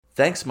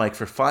Thanks, Mike,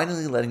 for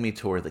finally letting me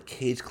tour the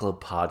Cage Club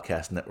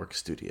Podcast Network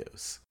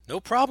studios. No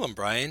problem,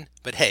 Brian.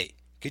 But hey,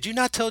 could you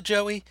not tell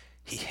Joey?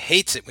 He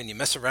hates it when you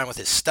mess around with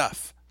his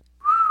stuff.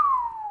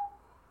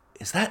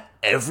 Is that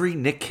every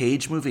Nick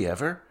Cage movie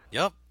ever?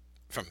 Yup.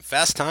 From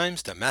Fast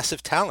Times to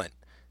Massive Talent.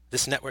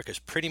 This network is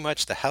pretty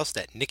much the house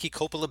that Nicky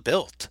Coppola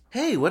built.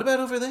 Hey, what about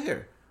over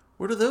there?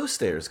 Where do those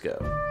stairs go?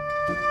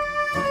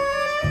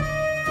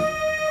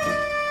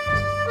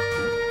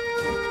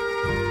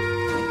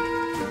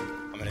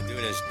 I'm going to do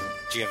it as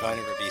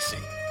Giovanni Ribisi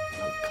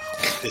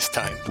this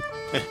time.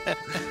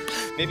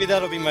 Maybe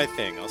that'll be my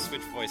thing. I'll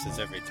switch voices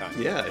every time.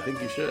 Yeah, I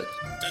think you should.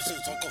 This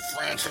is Uncle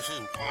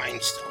Francis's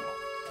Weinstein,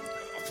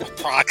 a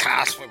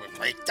podcast where we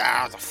break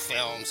down the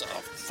films of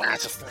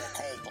Francis Ford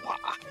Coppola,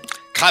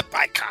 cut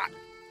by cut.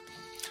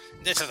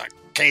 This is a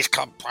Case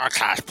Club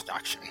podcast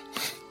production.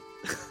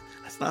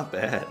 That's not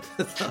bad.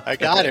 I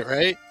got it,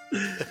 right?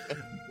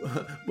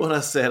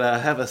 Buonasera,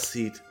 have a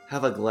seat,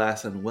 have a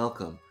glass, and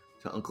welcome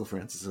to Uncle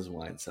Francis's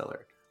Wine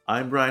Cellar.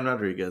 I'm Brian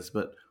Rodriguez,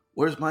 but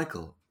where's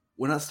Michael?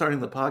 We're not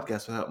starting the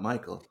podcast without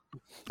Michael.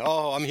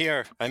 Oh, I'm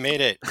here. I made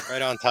it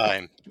right on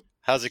time.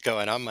 How's it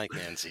going? I'm Mike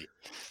Manzi.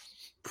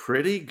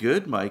 Pretty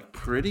good, Mike.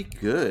 Pretty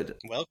good.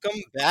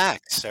 Welcome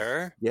back,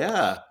 sir.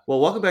 Yeah. Well,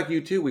 welcome back, you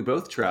too. We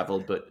both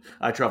traveled, but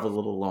I traveled a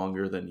little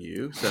longer than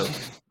you. So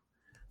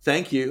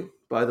thank you,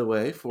 by the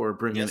way, for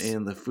bringing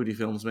in the Foodie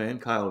Films man,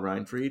 Kyle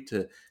Reinfried,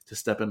 to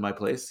step in my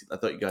place. I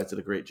thought you guys did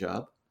a great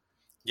job.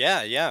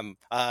 Yeah.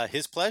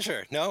 His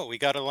pleasure. No, we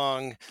got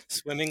along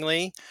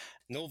swimmingly.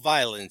 No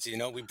violence,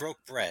 we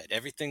broke bread.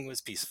 Everything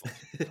was peaceful.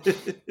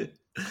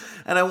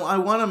 And I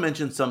want to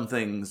mention some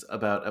things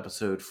about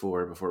episode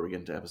 4 before we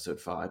get into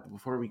episode 5. But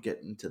before we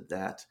get into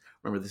that,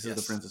 remember, this is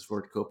the Francis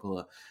Ford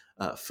Coppola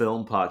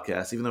film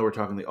podcast, even though we're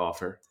talking The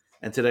Offer.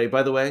 And today,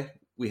 by the way,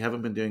 we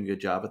haven't been doing a good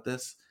job at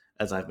this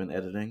as I've been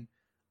editing.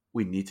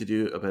 We need to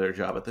do a better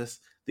job at this.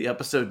 The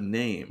episode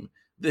name.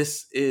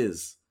 This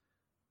is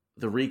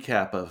the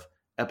recap of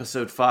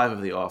episode 5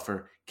 of The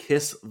Offer,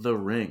 Kiss the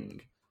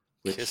Ring.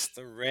 Kiss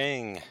the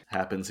Ring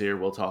happens here.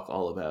 We'll talk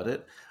all about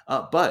it.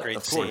 But great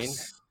of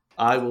course,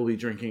 I will be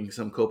drinking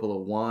some Coppola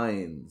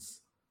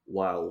wines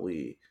while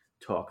we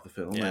talk the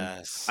film.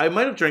 Yes. And I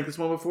might have drank this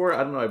one before.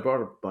 I don't know. I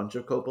bought a bunch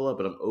of Coppola,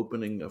 but I'm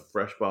opening a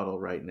fresh bottle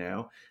right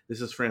now.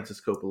 This is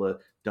Francis Coppola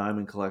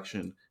Diamond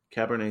Collection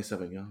Cabernet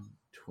Sauvignon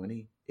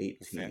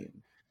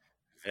 2018.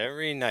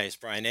 Very nice,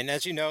 Brian. And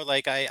as you know,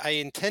 I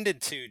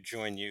intended to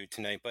join you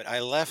tonight, but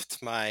I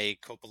left my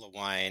Coppola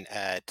wine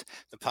at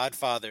the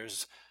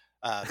Podfathers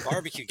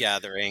barbecue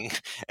gathering,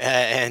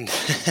 and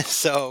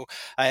so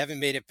I haven't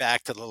made it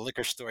back to the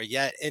liquor store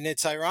yet. And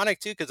it's ironic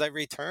too, because I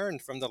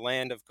returned from the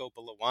land of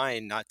Coppola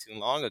wine not too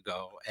long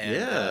ago,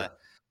 and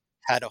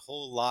had a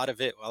whole lot of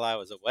it while I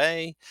was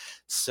away,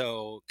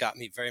 so got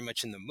me very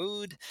much in the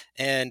mood.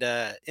 And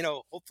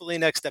hopefully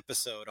next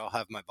episode I'll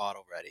have my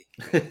bottle ready,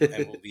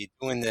 and we'll be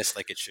doing this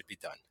like it should be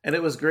done. And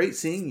it was great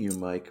seeing you,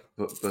 Mike,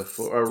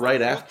 before or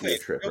right after your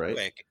trip, right?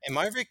 Quick. Am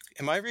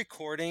I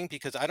recording?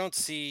 Because I don't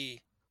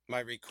see my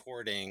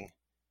recording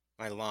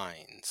my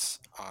lines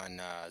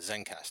on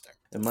Zencastr.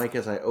 And Mike,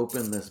 as I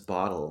open this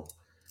bottle,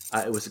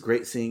 it was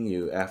great seeing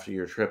you after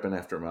your trip and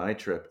after my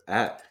trip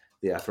at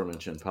the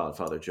aforementioned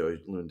Podfather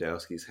Joey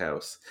Lewandowski's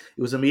house.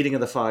 It was a meeting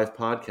of the 5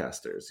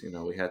 podcasters.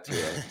 We had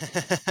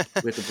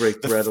to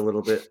break bread a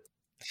little bit.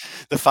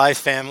 The 5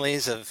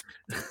 families of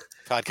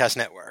Podcast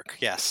Network.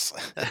 Yes.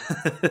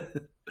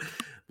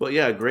 But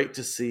yeah, great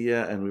to see you,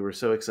 and we were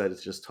so excited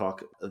to just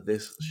talk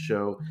this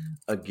show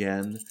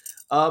again.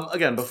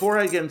 Again, before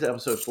I get into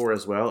episode 4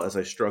 as well, as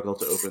I struggle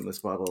to open this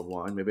bottle of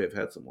wine, maybe I've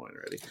had some wine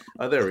already.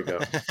 There we go.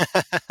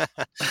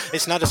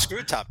 It's not a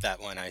screw top, that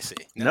one, I see.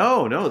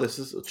 No, this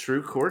is a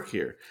true cork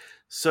here.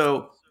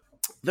 So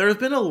there has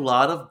been a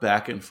lot of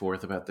back and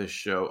forth about this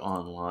show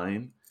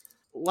online.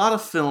 A lot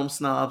of film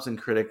snobs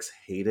and critics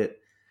hate it.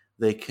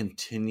 They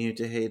continue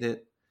to hate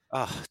it.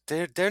 Oh,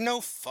 they're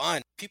no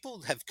fun.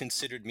 People have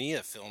considered me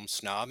a film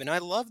snob, and I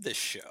love this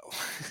show.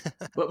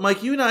 But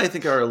Mike, you and I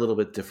think are a little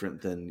bit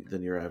different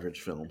than your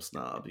average film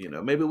snob.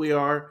 Maybe we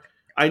are.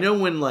 I know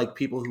when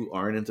people who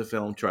aren't into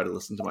film try to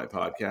listen to my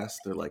podcast,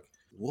 they're like,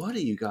 "What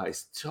are you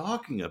guys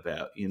talking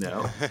about?"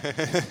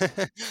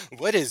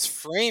 What is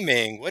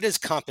framing? What is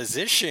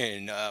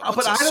composition?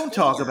 But I don't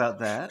talk about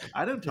that.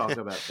 I don't talk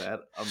about that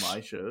on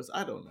my shows.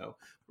 I don't know.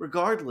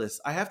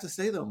 Regardless, I have to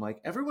say though, Mike,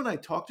 everyone I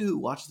talk to who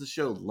watches the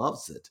show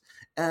loves it.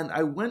 And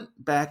I went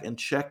back and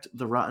checked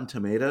the Rotten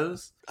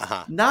Tomatoes.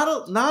 Not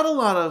a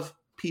lot of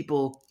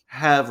people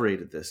have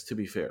rated this, to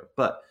be fair,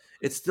 but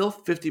it's still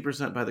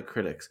 50% by the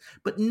critics,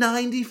 but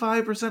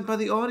 95% by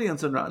the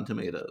audience on Rotten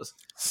Tomatoes.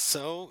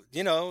 So,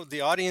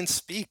 the audience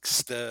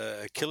speaks.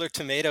 The Killer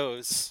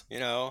Tomatoes,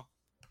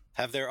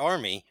 have their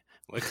army.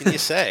 What can you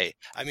say?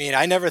 I mean,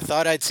 I never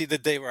thought I'd see the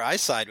day where I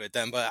side with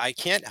them, but I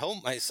can't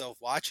help myself.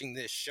 Watching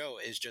this show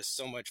is just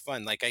so much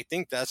fun. I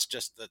think that's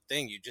just the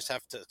thing. You just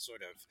have to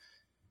sort of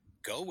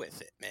go with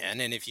it, man.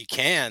 And if you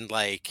can,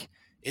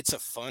 it's a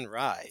fun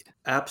ride.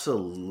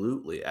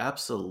 Absolutely.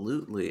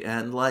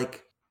 And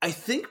I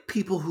think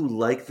people who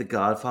like The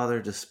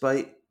Godfather,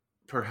 despite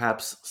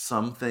perhaps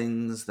some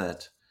things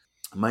that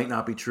might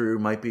not be true,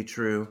 might be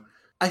true.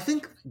 I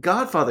think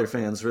Godfather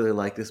fans really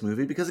like this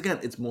movie because, again,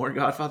 it's more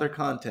Godfather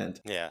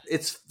content. Yeah.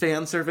 It's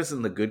fan service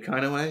in the good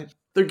kind of way.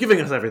 They're giving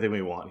us everything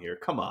we want here.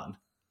 Come on.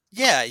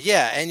 Yeah,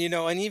 yeah, and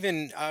and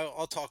even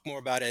I'll talk more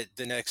about it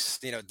the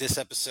next, this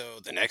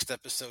episode, the next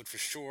episode for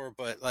sure.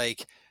 But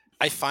like,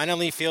 I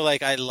finally feel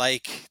like I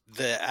like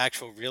the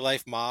actual real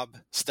life mob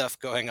stuff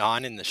going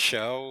on in the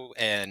show,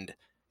 and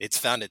it's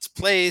found its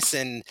place.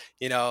 And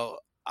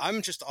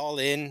I'm just all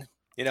in.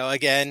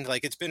 Again,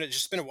 like it's been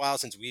a while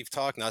since we've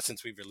talked, not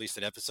since we've released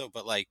an episode,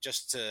 but like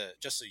just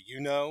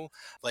so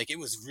like it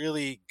was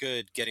really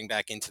good getting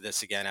back into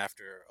this again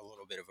after a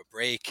little bit of a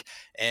break,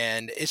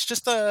 and it's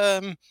just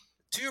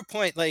to your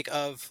point, like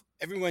of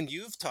everyone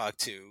you've talked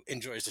to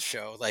enjoys the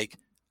show. Like,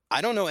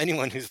 I don't know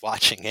anyone who's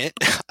watching it.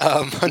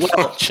 Well,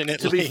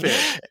 Unfortunately,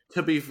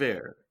 to be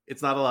fair,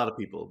 it's not a lot of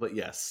people, but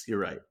yes, you're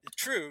right.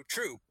 True.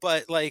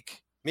 But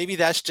like, maybe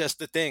that's just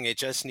the thing. It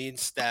just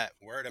needs that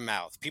word of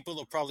mouth. People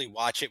will probably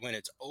watch it when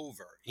it's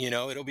over.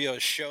 It'll be a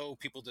show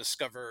people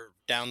discover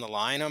down the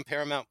line on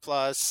Paramount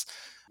Plus.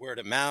 Word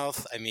of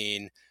mouth. I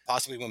mean,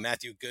 possibly when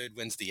Matthew Goode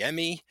wins the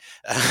Emmy.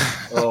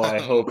 Oh, I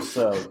hope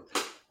so.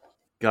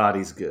 God,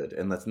 he's good,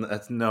 and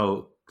that's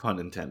no pun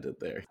intended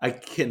there. I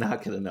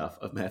cannot get enough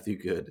of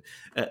Matthew Goode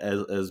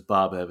as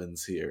Bob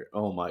Evans here.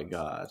 Oh my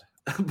God.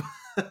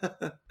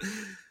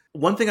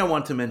 One thing I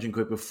want to mention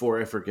quick before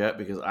I forget,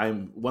 because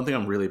one thing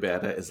I'm really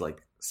bad at is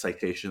like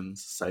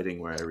citing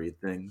where I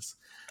read things.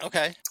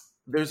 Okay.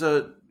 There's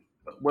a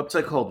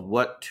website called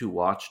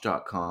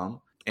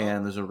whattowatch.com,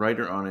 and there's a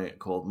writer on it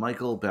called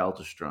Michael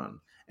Baldestrun.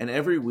 And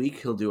every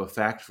week he'll do a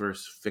fact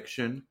versus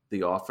fiction,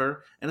 the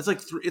author. And it's like,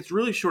 it's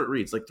really short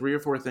reads, like 3 or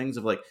 4 things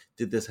of like,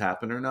 did this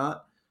happen or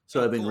not?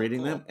 So I've been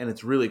reading them, and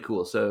it's really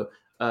cool. So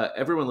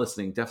everyone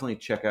listening, definitely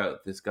check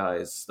out this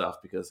guy's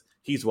stuff because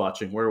he's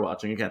watching, we're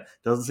watching. Again,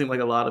 doesn't seem like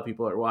a lot of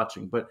people are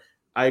watching, but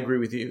I agree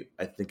with you.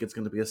 I think it's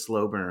going to be a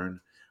slow burn.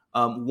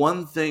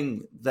 One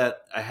thing that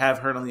I have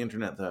heard on the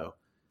internet, though,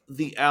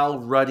 the Al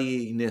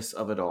Ruddy-ness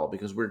of it all,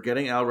 because we're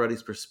getting Al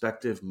Ruddy's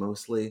perspective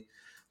mostly.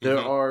 There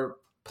are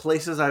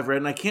places I've read,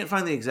 and I can't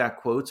find the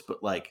exact quotes,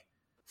 but like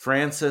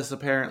Francis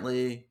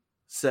apparently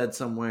said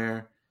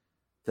somewhere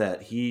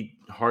that he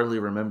hardly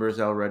remembers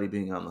Al Ruddy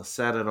being on the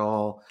set at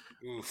all.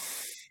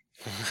 Oof.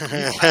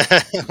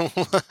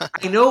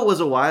 I know it was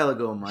a while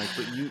ago, Mike,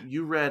 but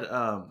you read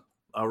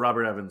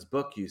Robert Evans'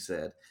 book, you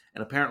said,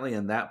 and apparently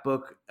in that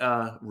book,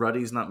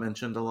 Ruddy's not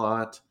mentioned a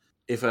lot,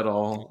 if at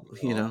all.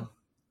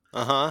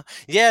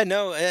 Yeah,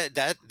 no,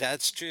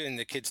 that's true. And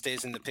the kid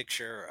stays in the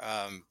picture.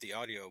 The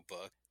audio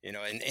book,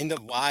 and in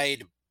the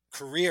wide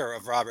career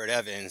of Robert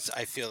Evans,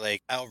 I feel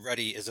like Al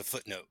Ruddy is a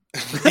footnote.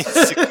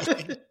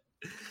 Basically.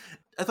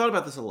 I thought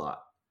about this a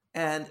lot,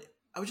 and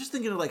I was just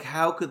thinking of like,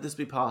 how could this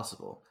be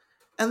possible?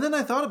 And then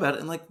I thought about it,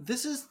 and like,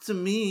 this is to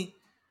me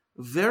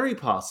very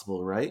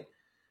possible, right?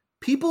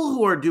 People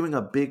who are doing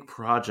a big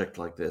project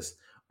like this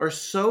are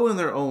so in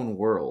their own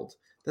world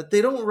that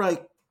they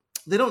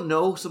don't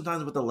know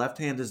sometimes what the left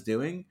hand is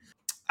doing.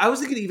 I was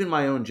thinking even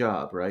my own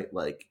job, right?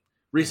 Like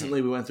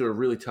recently we went through a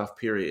really tough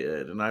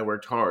period and I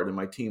worked hard and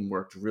my team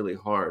worked really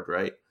hard,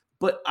 right?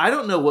 But I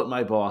don't know what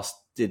my boss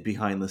did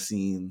behind the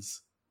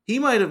scenes. He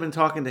might have been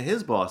talking to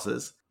his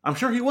bosses. I'm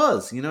sure he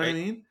was, you know what I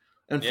mean?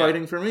 And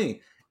fighting for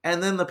me.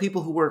 And then the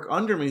people who work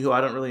under me who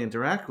I don't really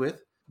interact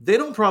with, they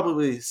don't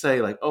probably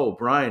say like, oh,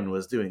 Brian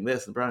was doing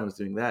this and Brian was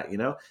doing that,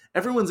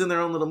 Everyone's in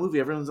their own little movie.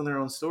 Everyone's in their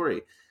own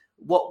story.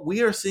 What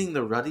we are seeing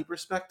the Ruddy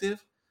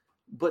perspective,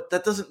 but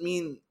that doesn't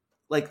mean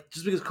like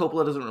just because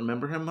Coppola doesn't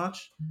remember him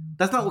much,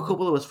 that's not what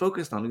Coppola was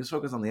focused on. He was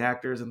focused on the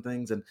actors and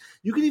things, and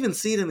you can even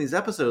see it in these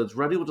episodes.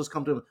 Ruddy will just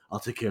come to him, "I'll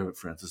take care of it,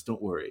 Francis.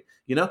 Don't worry,"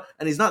 and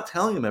he's not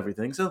telling him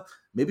everything. So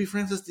maybe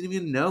Francis didn't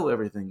even know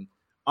everything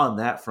on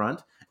that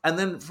front. And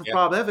then for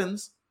Bob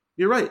Evans,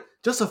 you're right,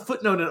 just a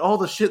footnote in all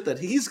the shit that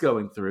he's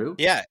going through.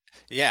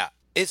 Yeah.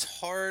 It's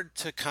hard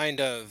to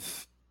kind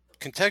of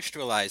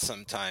contextualize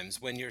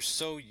sometimes when you're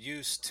so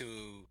used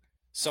to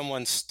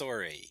someone's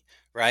story,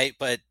 right?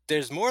 But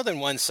there's more than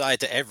one side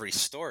to every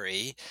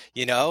story,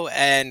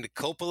 and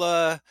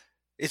Coppola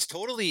is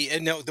totally,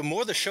 the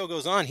more the show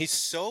goes on, he's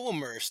so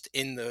immersed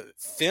in the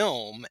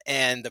film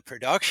and the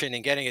production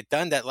and getting it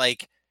done that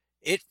like,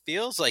 it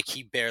feels like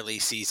he barely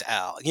sees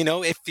Al,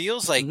 it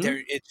feels like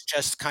it's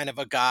just kind of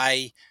a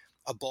guy,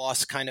 a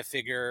boss kind of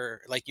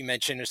figure, like you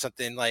mentioned, or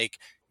something. Like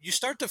you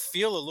start to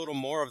feel a little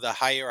more of the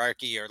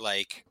hierarchy or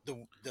like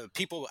the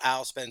people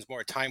Al spends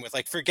more time with.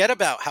 Like forget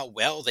about how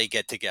well they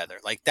get together.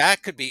 Like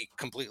that could be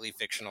completely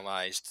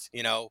fictionalized,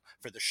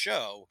 for the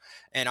show.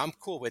 And I'm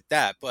cool with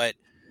that. But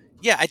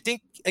yeah, I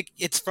think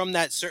it's from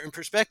that certain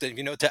perspective,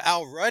 to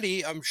Al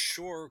Ruddy, I'm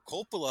sure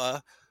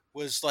Coppola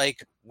was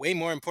like way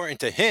more important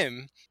to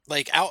him.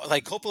 Like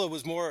Coppola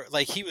was more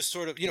like, he was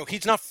sort of,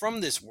 he's not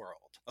from this world.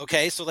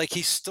 Okay. So like,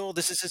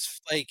 this is his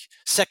like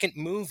second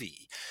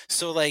movie.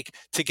 So like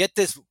to get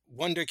this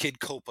Wonder Kid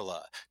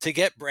Coppola, to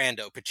get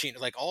Brando, Pacino,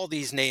 like all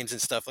these names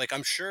and stuff, like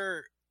I'm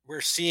sure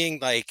we're seeing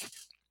like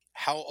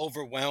how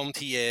overwhelmed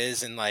he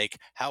is and like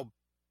how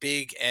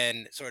big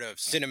and sort of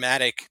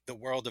cinematic the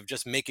world of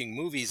just making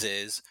movies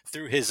is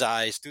through his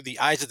eyes, through the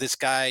eyes of this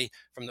guy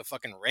from the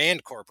fucking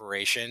Rand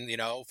Corporation, you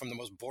know, from the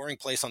most boring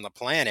place on the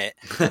planet.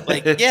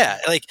 Like, yeah,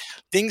 like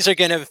things are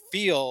going to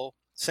feel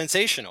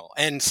sensational.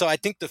 And so I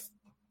think the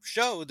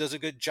show does a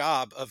good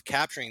job of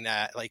capturing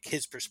that, like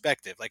his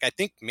perspective. Like, I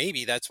think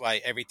maybe that's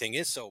why everything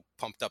is so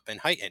pumped up and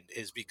heightened,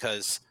 is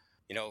because,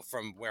 you know,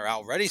 from where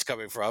Al Ruddy's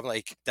coming from,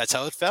 like that's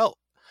how it felt,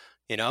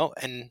 you know?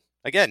 And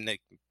again,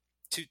 like,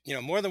 you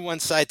know, more than one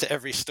side to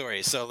every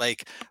story. So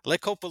like,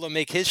 let Coppola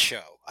make his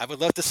show. I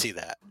would love to see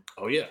that.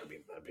 Oh yeah, I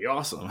mean, that'd be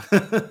awesome.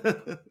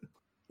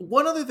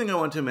 One other thing I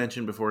want to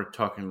mention before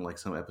talking like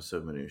some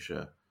episode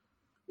minutia.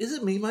 Is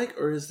it me, Mike,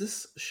 or is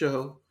this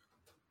show,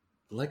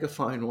 like a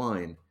fine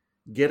wine,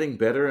 getting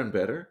better and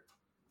better?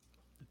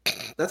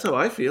 That's how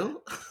I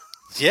feel.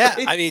 Yeah,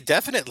 Right? I mean,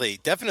 definitely.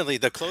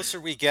 The closer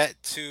we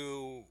get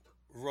to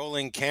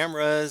rolling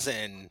cameras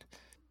and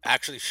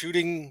actually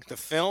shooting the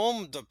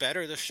film, the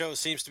better the show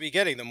seems to be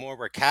getting. The more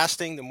we're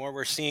casting, the more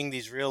we're seeing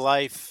these real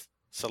life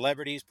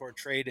celebrities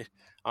portrayed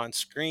on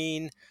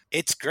screen.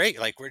 It's great.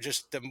 Like, we're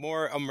just, the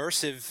more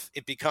immersive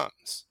it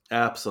becomes.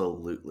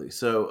 Absolutely.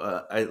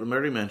 So I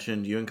already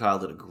mentioned you and Kyle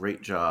did a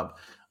great job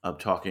of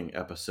talking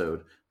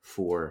episode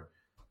 4,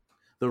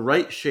 The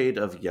Right Shade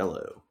of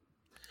Yellow.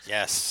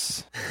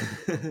 Yes.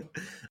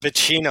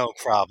 Pacino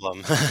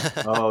problem.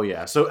 Oh,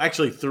 yeah. So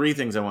actually 3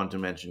 things I wanted to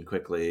mention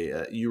quickly.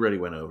 You already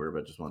went over,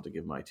 but just wanted to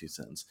give my 2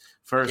 cents.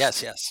 First,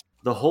 Yes.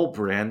 the whole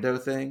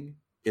Brando thing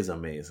is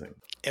amazing.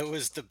 It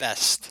was the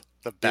best.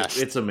 The best.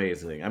 It's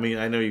amazing. I mean,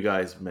 I know you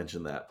guys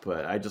mentioned that,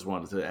 but I just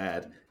wanted to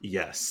add,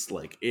 yes,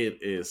 like it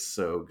is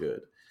so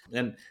good.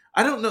 And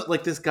I don't know,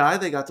 like this guy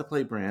they got to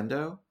play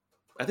Brando,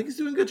 I think he's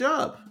doing a good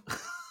job.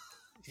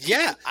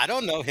 Yeah, I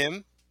don't know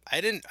him. I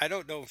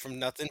don't know him from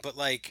nothing, but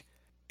like,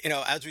 you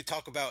know, as we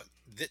talk about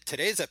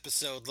today's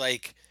episode,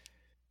 like,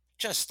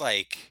 just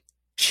like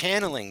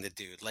channeling the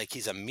dude like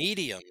he's a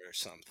medium or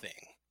something.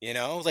 You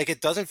know, like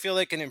it doesn't feel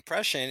like an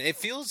impression. It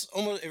feels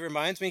almost, it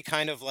reminds me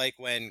kind of like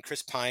when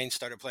Chris Pine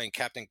started playing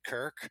Captain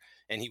Kirk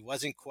and he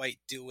wasn't quite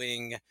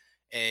doing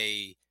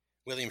a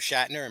William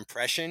Shatner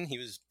impression. He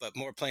was, but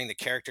more playing the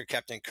character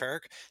Captain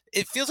Kirk.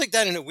 It feels like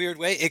that in a weird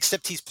way,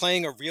 except he's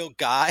playing a real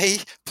guy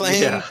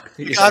playing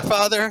the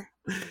Godfather,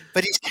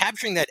 but he's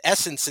capturing that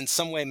essence in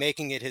some way,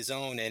 making it his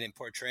own and in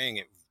portraying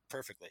it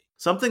perfectly.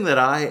 Something that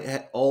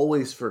I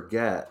always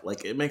forget,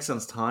 like it makes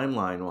sense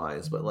timeline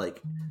wise, but like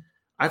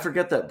I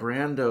forget that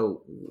Brando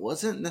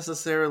wasn't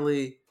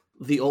necessarily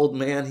the old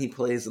man he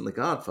plays in The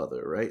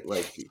Godfather, right?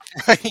 Like,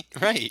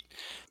 right.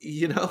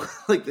 You know,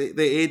 like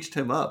they aged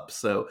him up.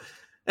 So,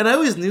 and I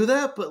always knew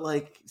that, but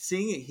like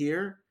seeing it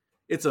here,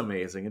 it's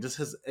amazing. It just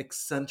has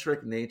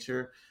eccentric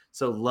nature.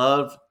 So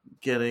loved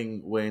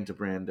getting way into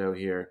Brando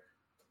here.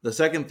 The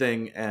second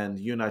thing, and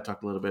you and I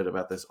talked a little bit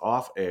about this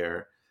off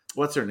air.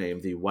 What's her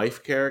name? The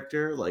wife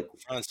character, like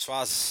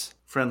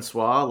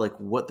Francois, like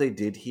what they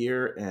did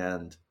here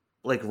and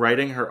like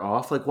writing her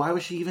off. Like, why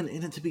was she even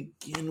in it to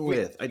begin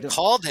with? We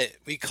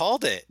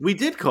called it. We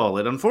did call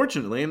it,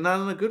 unfortunately, and not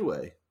in a good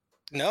way.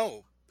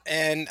 No.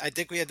 And I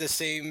think we had the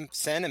same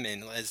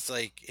sentiment as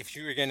like, if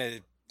you were going to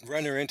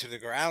run her into the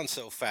ground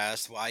so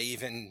fast, why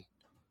even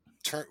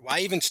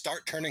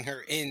start turning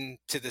her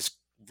into this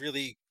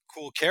really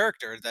cool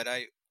character that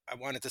I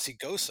wanted to see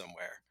go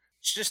somewhere.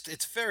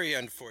 It's very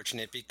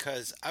unfortunate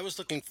because I was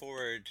looking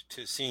forward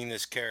to seeing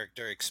this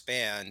character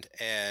expand,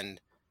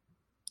 and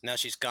now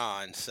she's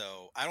gone.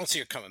 So I don't see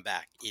her coming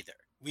back either.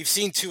 We've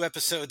seen 2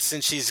 episodes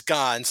since she's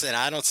gone, and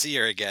I don't see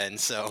her again.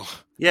 So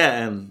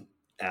yeah, and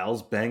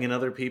Al's banging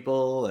other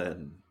people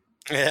and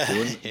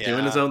doing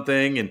his own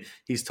thing, and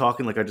he's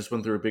talking like I just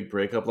went through a big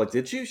breakup. Like,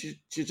 did you? She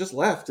just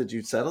left. Did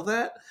you settle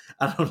that?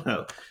 I don't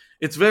know.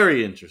 It's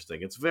very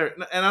interesting. It's very,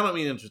 and I don't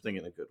mean interesting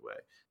in a good way.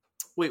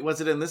 Wait, was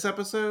it in this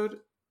episode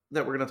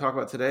that we're going to talk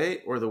about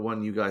today, or the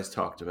one you guys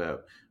talked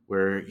about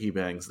where he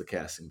bangs the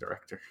casting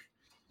director?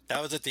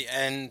 That was at the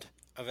end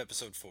of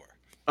episode 4.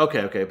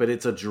 Okay, but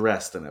it's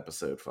addressed in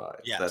episode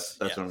 5. Yes,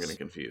 that's where I'm getting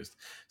confused.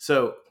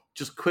 So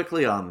just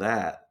quickly on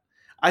that,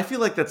 I feel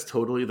like that's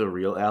totally the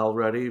real Al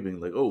Ruddy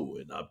being like, "Oh,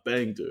 and I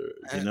banged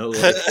her," you know.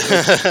 Like,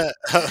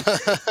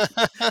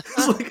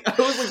 I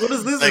was like, "What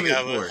is this like,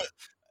 for?"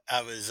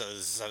 I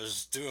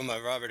was doing my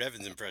Robert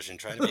Evans impression,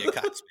 trying to be a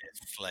cocksmith.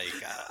 Like,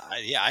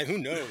 who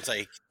knows?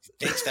 Like,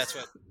 thinks that's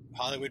what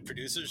Hollywood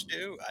producers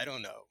do. I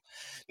don't know.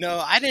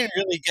 No, I didn't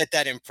really get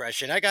that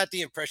impression. I got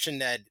the impression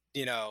that,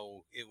 you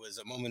know, it was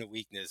a moment of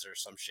weakness or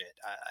some shit.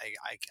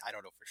 I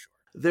don't know for sure.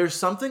 There's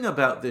something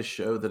about this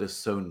show that is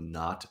so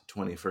not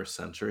 21st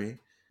century.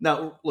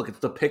 Now, look, it's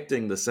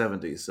depicting the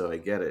 70s, so I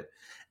get it.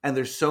 And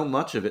there's so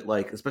much of it,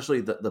 like,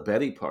 especially the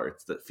Betty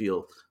parts that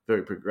feel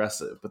very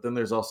progressive. But then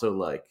there's also,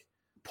 like,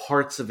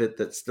 parts of it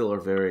that still are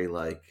very,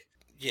 like,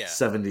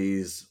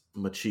 70s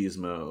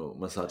machismo,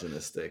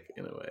 misogynistic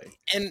in a way.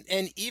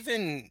 And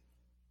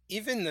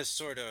even the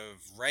sort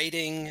of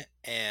writing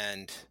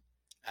and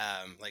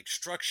like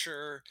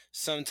structure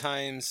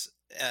sometimes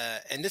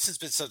and this has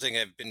been something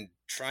I've been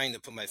trying to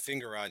put my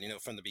finger on,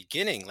 from the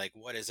beginning, like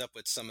what is up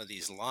with some of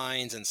these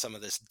lines and some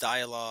of this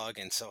dialogue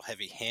and so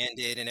heavy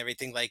handed and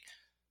everything. Like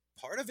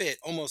part of it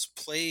almost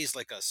plays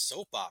like a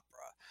soap opera.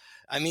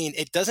 I mean,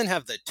 it doesn't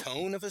have the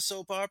tone of a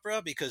soap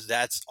opera because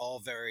that's all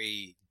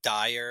very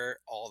dire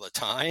all the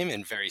time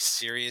and very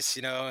serious,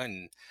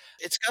 and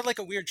it's got like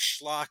a weird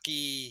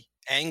schlocky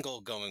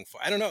angle going for.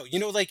 I don't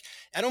know, like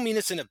I don't mean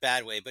this in a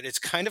bad way, but it's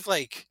kind of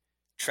like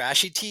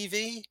trashy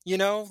TV,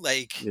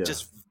 like Yeah.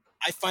 just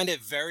I find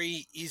it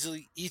very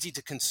easy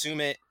to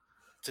consume it,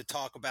 to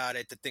talk about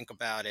it, to think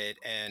about it,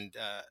 and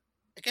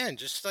again,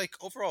 just like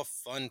overall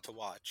fun to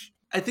watch.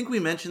 I think we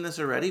mentioned this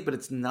already, but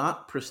it's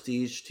not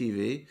prestige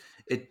TV.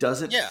 It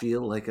doesn't Yeah,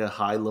 feel like a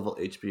high level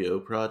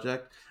HBO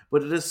project,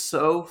 but it is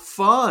so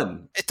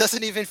fun. it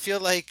doesn't even feel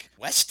like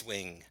West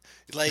Wing.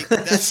 Like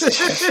that's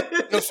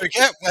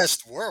forget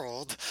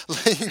Westworld.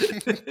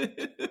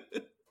 Like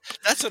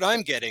that's what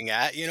I'm getting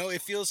at.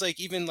 It feels like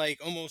even like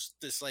almost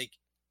this like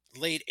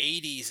late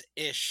 80s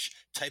ish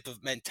type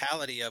of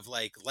mentality of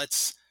like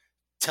let's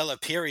tell a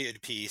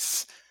period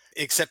piece,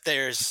 except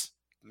there's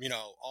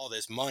all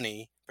this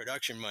money,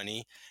 production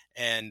money,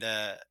 and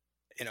the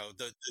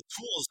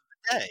tools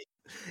of the day.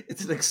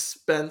 It's an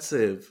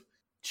expensive,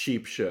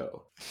 cheap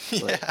show.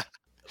 Like, Yeah,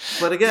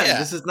 but again, yeah,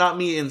 this is not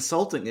me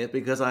insulting it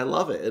because I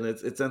love it and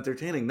it's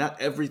entertaining.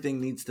 Not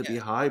everything needs to be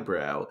yeah.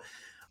 highbrow.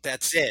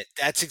 That's it.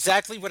 That's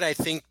exactly what I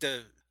think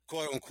the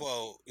quote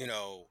unquote,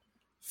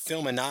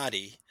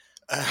 filminati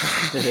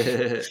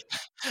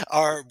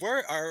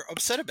are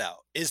upset about,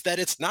 is that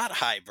it's not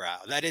highbrow,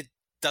 that it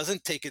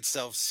doesn't take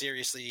itself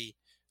seriously,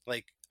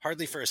 like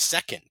hardly for a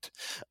second.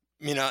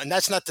 And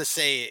that's not to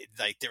say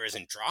like there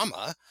isn't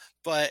drama,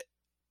 but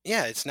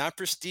yeah, it's not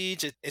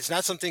prestige. It's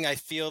not something I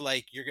feel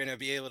like you're going to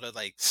be able to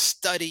like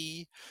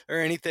study or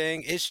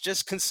anything. It's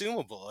just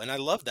consumable. And I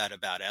love that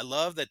about it. I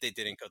love that they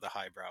didn't go the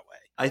highbrow way.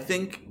 I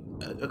think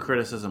a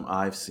criticism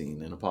I've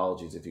seen, and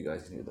apologies if you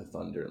guys can hear the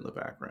thunder in the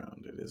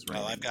background. It is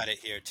raining. Oh, I've got it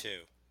here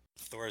too.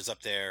 Thor's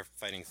up there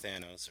fighting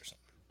Thanos or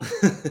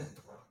something.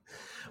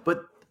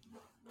 But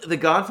The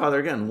Godfather,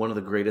 again, one of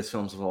the greatest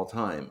films of all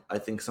time. I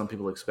think some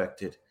people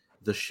expected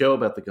the show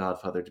about The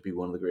Godfather to be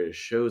one of the greatest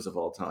shows of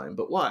all time.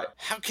 But why?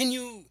 How can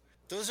you?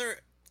 Those are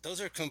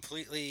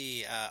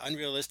completely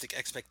unrealistic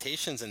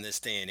expectations in this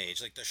day and age.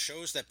 Like the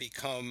shows that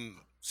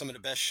become some of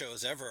the best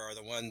shows ever are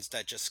the ones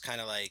that just kind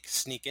of like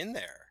sneak in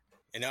there.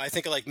 I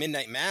think of like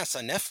Midnight Mass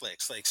on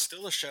Netflix, like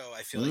still a show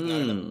I feel like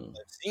not enough people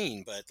have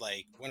seen, but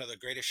like one of the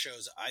greatest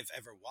shows I've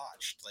ever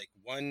watched. Like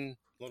one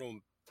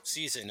little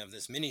season of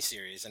this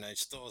miniseries, and I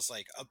still is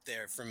like up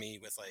there for me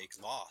with like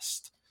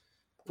Lost.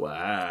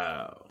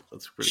 Wow.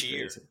 That's pretty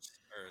Cheers, crazy.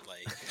 or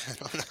like I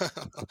don't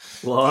know.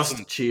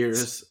 Lost,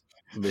 Cheers,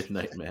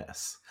 Midnight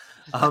Mass.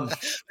 I'm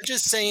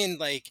just saying,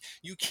 like,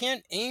 you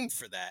can't aim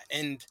for that.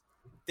 And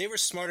they were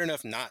smart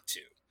enough not to.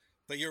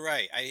 But you're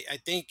right. I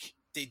think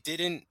they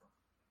didn't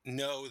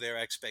know what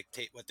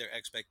their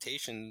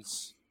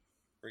expectations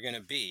were going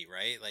to be,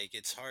 right? Like,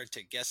 it's hard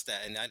to guess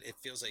that. And it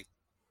feels like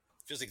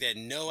they had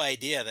no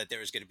idea that there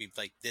was going to be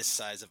like this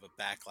size of a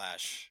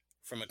backlash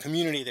from a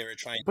community they were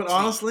trying to But please.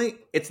 honestly,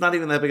 it's not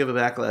even that big of a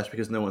backlash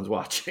because no one's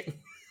watching.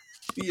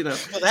 Well,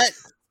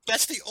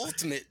 that's the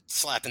ultimate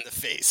slap in the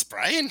face,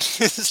 Brian.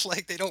 It's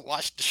like they don't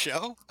watch the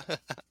show.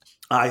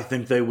 I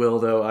think they will,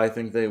 though. I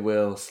think they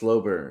will.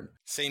 Slow burn.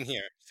 Same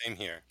here.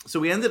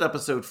 So we ended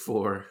episode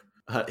 4.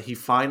 He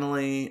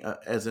finally,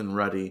 as in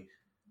Ruddy,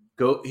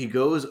 he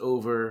goes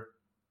over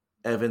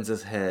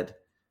Evans's head,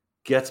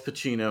 gets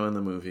Pacino in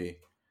the movie,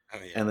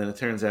 and then it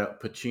turns out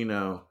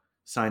Pacino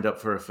signed up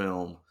for a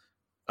film.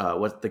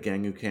 What's The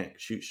Gang Who Can't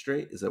Shoot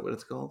Straight? Is that what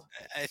it's called?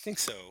 I think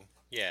so.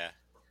 Yeah.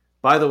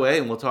 By the way,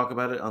 and we'll talk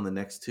about it on the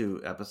next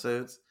 2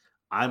 episodes,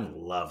 I'm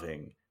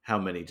loving how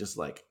many just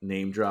like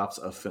name drops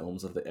of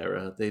films of the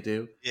era they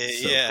do.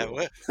 Yeah.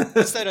 Cool.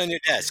 What's that on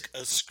your desk?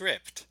 A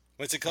script.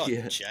 What's it called?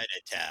 Yeah.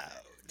 Chinatown.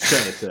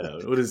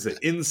 What is it?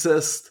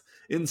 Incest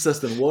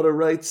and water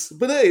rights.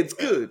 But hey, it's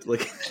good.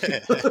 Like I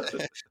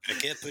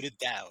can't put it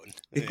down.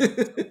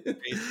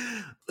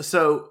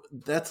 So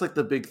that's like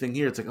the big thing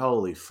here. It's like,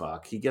 holy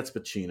fuck, he gets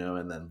Pacino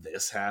and then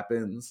this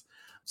happens.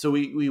 So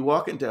we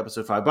walk into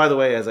episode 5. By the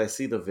way, as I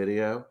see the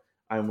video,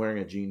 I'm wearing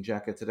a jean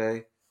jacket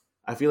today.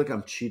 I feel like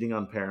I'm cheating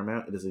on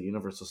Paramount. It is a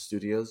Universal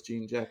Studios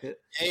jean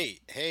jacket. Hey,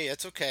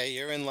 that's okay.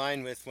 You're in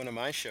line with one of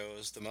my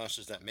shows, The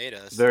Monsters That Made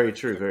Us. Very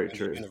true.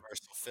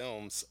 Universal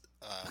Films,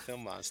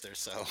 Film Monster.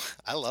 So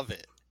I love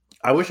it.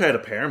 I wish I had a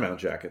Paramount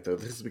jacket, though.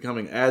 This is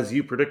becoming, as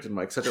you predicted,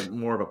 Mike, such a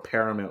more of a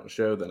Paramount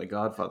show than a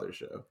Godfather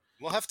show.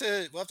 We'll have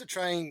to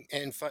try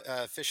and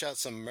fish out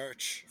some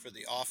merch for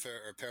the offer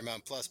or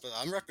Paramount Plus. But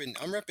I'm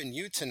repping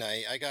you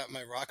tonight. I got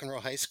my Rock and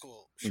Roll High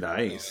School shirt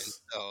nice.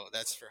 So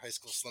that's for High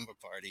School Slumber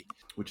Party,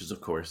 which is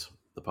of course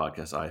the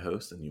podcast I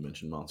host, and you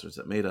mentioned Monsters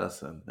That Made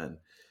Us and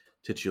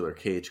Titular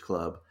Cage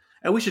Club.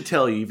 And we should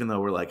tell you, even though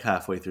we're like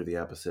halfway through the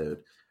episode,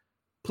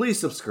 please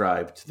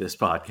subscribe to this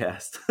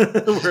podcast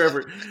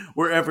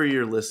wherever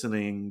you're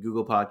listening.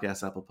 Google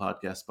Podcasts, Apple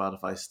Podcasts,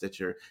 Spotify,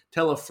 Stitcher.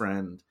 Tell a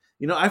friend.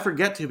 I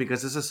forget to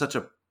because this is such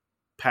a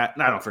I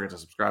don't forget to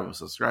subscribe with a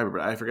subscriber,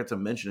 but I forget to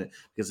mention it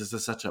because this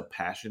is such a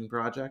passion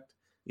project.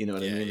 You know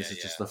what I mean? This is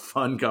just a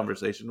fun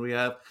conversation we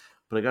have,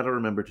 but I got to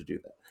remember to do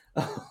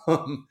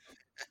that.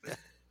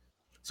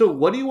 So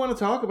what do you want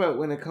to talk about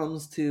when it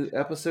comes to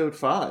episode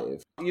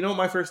 5? You know what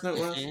my first note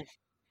was?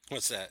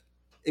 What's that?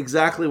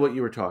 Exactly what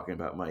you were talking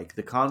about, Mike.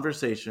 The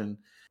conversation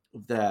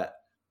that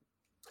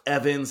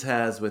Evans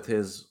has with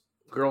his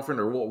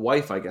girlfriend or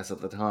wife, I guess at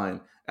the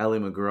time, Ally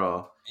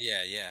McGraw.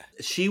 Yeah.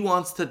 She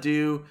wants to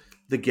do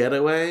the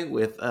getaway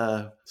with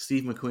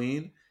Steve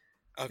McQueen.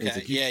 Okay.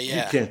 Like, yeah.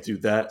 You can't do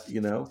that,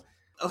 you know?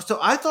 So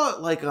I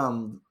thought like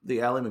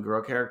the Ally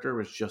McGraw character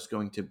was just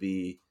going to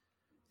be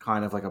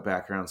kind of like a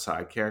background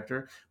side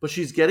character, but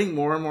she's getting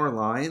more and more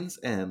lines,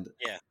 and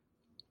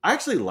I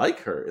actually like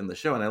her in the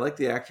show, and I like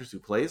the actress who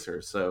plays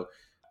her, so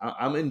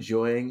I'm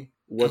enjoying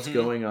what's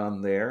going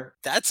on there.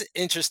 That's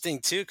interesting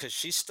too, because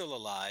she's still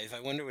alive. I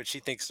wonder what she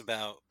thinks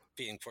about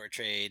being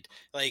portrayed.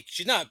 Like,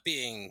 she's not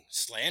being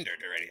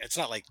slandered or anything. It's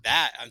not like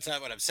that. That's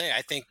not what I'm saying.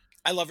 I think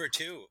I love her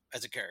too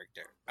as a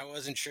character. I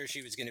wasn't sure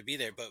she was going to be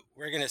there, but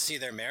we're going to see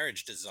their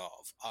marriage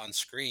dissolve on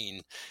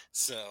screen.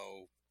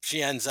 So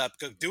she ends up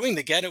doing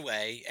the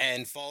getaway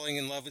and falling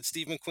in love with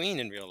Steve McQueen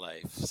in real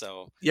life.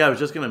 So yeah, I was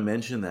just going to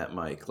mention that,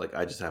 Mike. Like,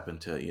 I just happen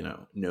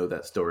to, know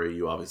that story.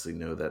 You obviously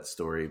know that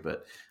story,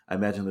 but I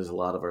imagine there's a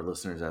lot of our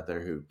listeners out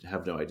there who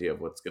have no idea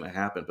of what's going to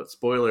happen. But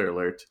spoiler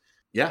alert,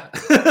 yeah,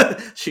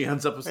 she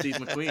ends up with Steve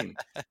McQueen.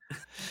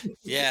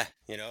 yeah,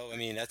 I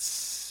mean,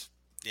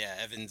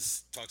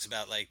 Evans talks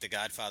about like The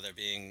Godfather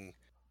being,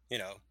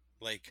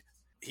 like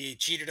he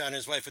cheated on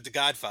his wife with The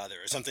Godfather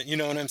or something. You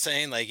know what I'm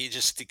saying? Like he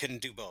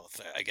couldn't do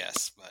both, I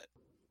guess, but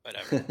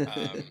whatever.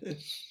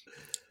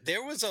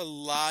 There was a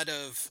lot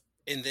of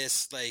in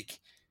this, like,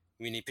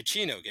 we need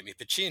Pacino, get me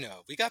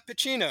Pacino. We got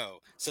Pacino.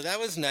 So that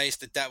was nice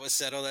that was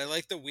settled. I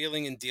like the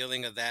wheeling and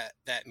dealing of that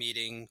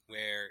meeting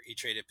where he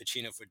traded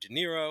Pacino for De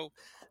Niro.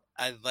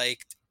 I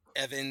liked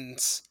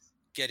Evans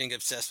getting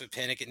obsessed with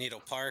Panic at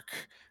Needle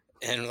Park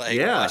and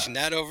watching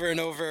that over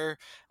and over.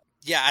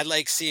 Yeah, I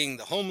like seeing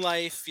the home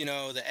life.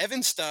 The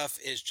Evans stuff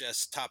is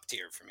just top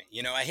tier for me.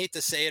 I hate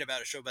to say it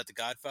about a show about The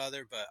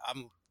Godfather, but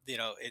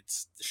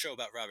it's the show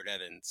about Robert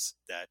Evans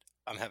that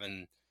I'm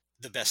having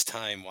the best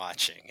time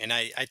watching. And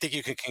I think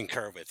you can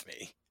concur with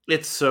me.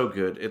 It's so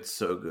good. It's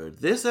so good.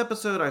 This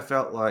episode I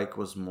felt like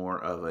was more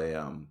of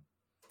a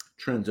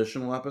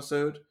transitional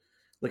episode.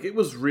 Like, it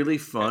was really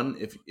fun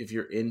if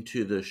you're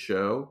into the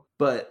show,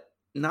 but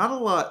not a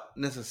lot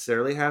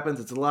necessarily happens.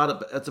 It's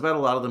about a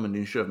lot of the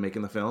minutia of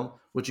making the film,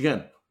 which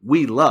again,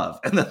 we love,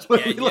 and that's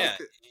what we like.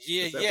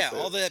 Yeah.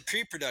 All that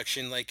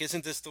pre-production, like,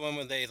 isn't this the one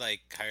where they like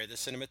hire the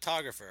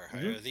cinematographer,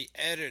 hire the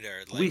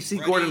editor? Like, we see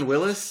Gordon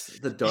Willis,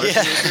 the dark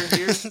maker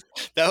here.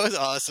 That was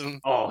awesome.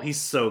 Oh, he's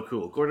so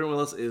cool. Gordon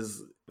Willis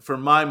is, for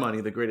my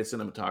money, the greatest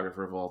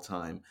cinematographer of all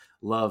time.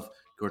 Love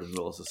Gordon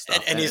Willis'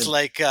 stuff. And he's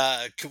like,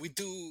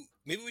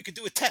 maybe we could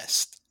do a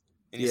test.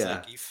 And he's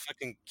like, you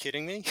fucking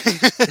kidding me?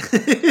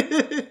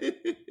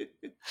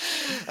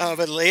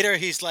 But later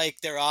he's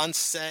like, they're on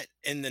set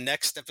in the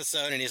next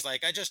episode, and he's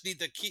like, I just need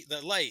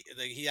the light.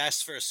 He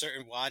asks for a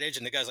certain wattage,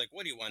 and the guy's like,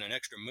 what do you want, an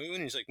extra moon?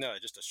 And he's like, no,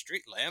 just a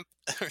street lamp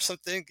or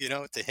something,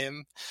 to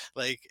him.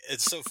 Like,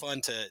 it's so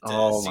fun to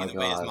see the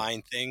way his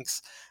mind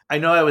thinks. I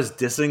know I was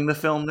dissing the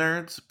film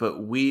nerds,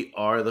 but we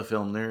are the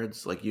film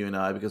nerds, like you and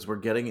I, because we're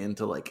getting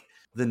into like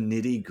the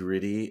nitty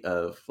gritty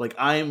of, like,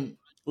 I'm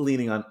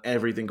leaning on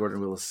everything Gordon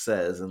Willis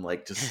says, and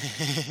like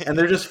just and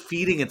they're just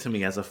feeding it to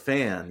me as a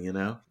fan,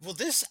 Well,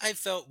 this I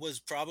felt was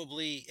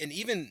probably, and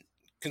even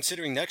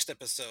considering next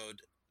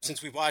episode,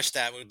 since we watched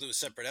that, we'll do a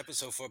separate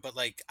episode for it, but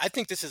like, I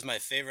think this is my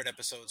favorite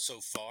episode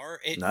so far.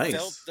 It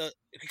felt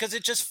because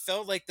it just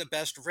felt like the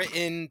best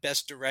written,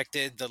 best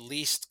directed, the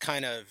least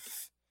kind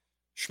of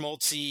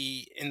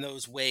schmaltzy in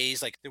those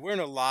ways. Like, there weren't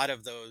a lot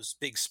of those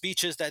big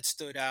speeches that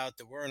stood out.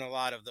 There weren't a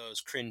lot of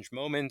those cringe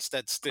moments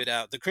that stood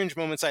out. The cringe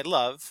moments I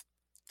love.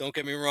 Don't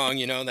get me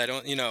wrong,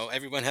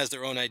 everyone has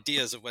their own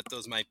ideas of what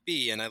those might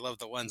be, and I love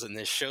the ones in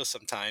this show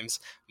sometimes,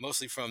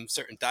 mostly from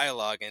certain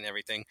dialogue and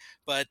everything.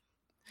 But,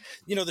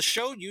 the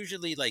show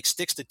usually like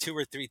sticks to 2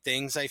 or 3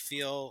 things, I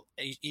feel,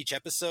 each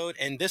episode,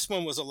 and this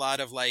one was a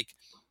lot of like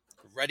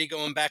Ruddy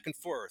going back and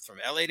forth from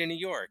LA to New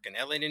York and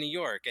LA to New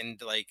York,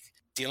 and like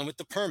dealing with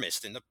the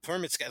permits, and the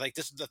permits guy. Like,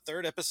 this is the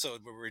 3rd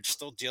episode where we're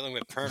still dealing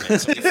with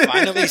permits. So we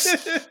finally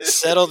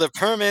settle the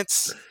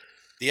permits.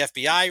 The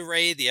FBI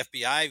raid, the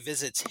FBI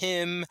visits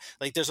him.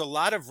 Like, there's a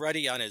lot of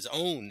Ruddy on his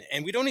own,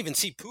 and we don't even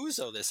see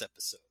Puzo this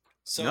episode.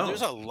 So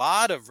there's a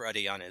lot of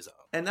Ruddy on his own.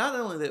 And not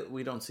only that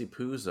we don't see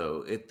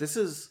Puzo, this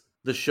is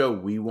the show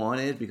we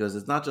wanted, because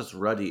it's not just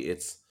Ruddy,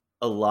 it's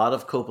a lot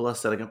of Coppola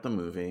setting up the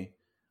movie,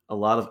 a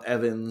lot of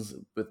Evans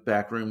with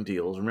backroom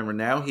deals. Remember,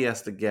 now he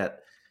has to get,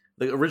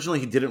 like, originally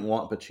he didn't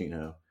want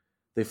Pacino.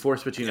 They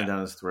forced Pacino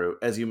down his throat.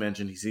 As you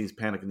mentioned, he sees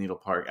Panic at Needle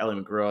Park. Ally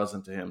McGraw's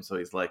into him, so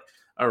he's like,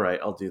 all right,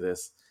 I'll do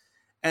this.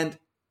 And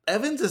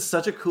Evans is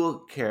such a cool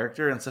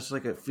character, and such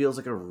like, it feels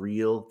like a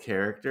real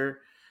character.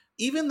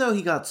 Even though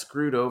he got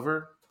screwed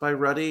over by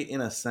Ruddy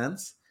in a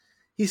sense,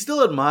 he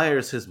still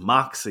admires his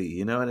moxie,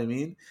 you know what I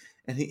mean?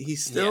 and he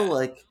still Yeah.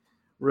 like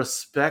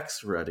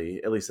respects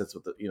Ruddy. At least that's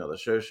what the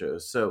show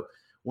shows. So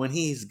when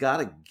he's got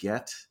to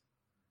get,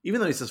 even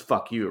though he says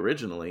 "fuck you"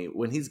 originally,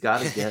 when he's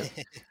got to get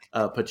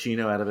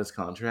Pacino out of his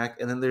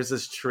contract, and then there's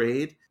this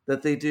trade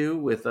that they do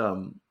with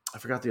I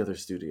forgot the other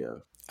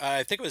studio.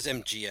 I think it was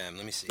MGM.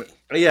 Let me see.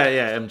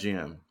 Yeah,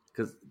 MGM,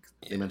 because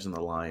they Yeah. mentioned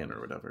the Lion or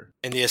whatever.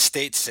 And the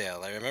estate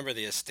sale. I remember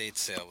the estate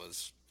sale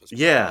was part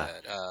Yeah.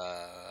 of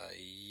that.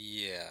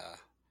 Yeah.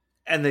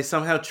 And they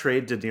somehow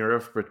trade De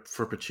Niro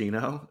for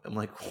Pacino. I'm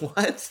like,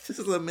 what? This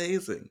is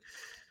amazing.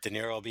 De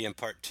Niro will be in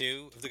part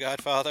 2 of The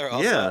Godfather.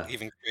 Also, Yeah.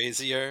 even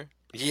crazier.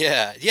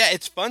 Yeah.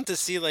 It's fun to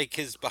see like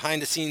his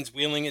behind the scenes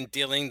wheeling and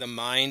dealing, the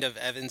mind of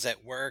Evans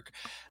at work.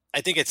 I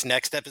think it's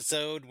next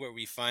episode where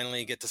we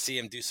finally get to see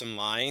him do some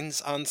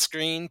lines on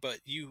screen.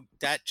 But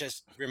that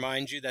just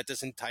reminds you that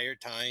this entire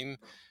time,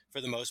 for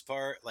the most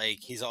part, like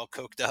he's all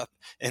coked up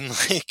and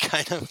like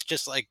kind of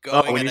just like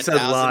going when at you said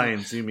 1,000.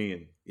 lines, you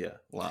mean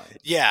lines.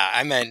 Yeah,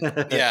 I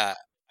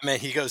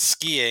meant he goes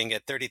skiing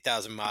at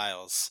 30,000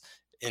 miles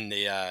in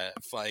the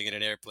flying in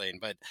an airplane.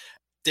 But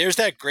there's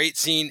that great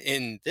scene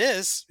in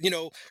this,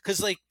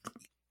 because like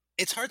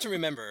it's hard to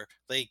remember,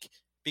 like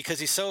because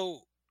he's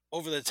so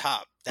over the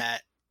top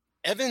that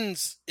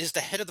Evans is the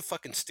head of the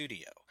fucking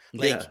studio.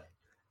 Like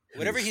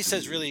whatever he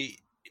says really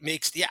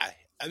makes.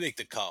 I make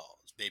the calls,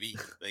 baby.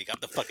 Like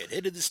I'm the fucking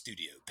head of the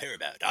studio,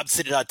 Paramount. I'm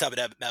sitting on top of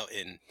that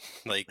mountain,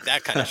 like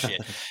that kind of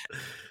shit.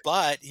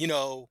 But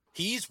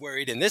he's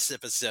worried in this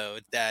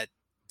episode that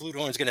Blue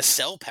Horn's going to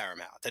sell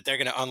Paramount, that they're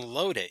going to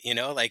unload it.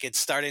 Like it's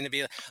starting to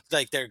be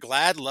like their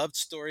Glad Love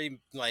Story,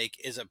 like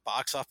is a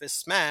box office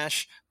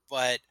smash,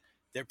 but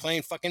they're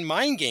playing fucking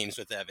mind games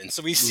with Evan.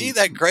 So we see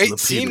that great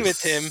scene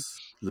with him.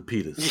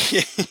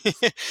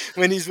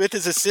 When he's with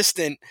his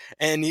assistant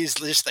and he's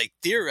just like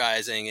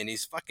theorizing and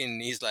he's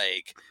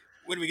like,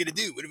 what are we gonna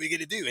do? What are we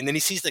gonna do? And then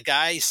he sees the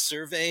guy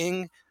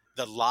surveying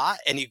the lot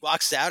and he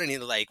walks out and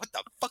he's like, what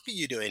the fuck are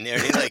you doing there?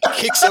 And he like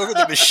kicks over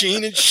the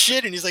machine and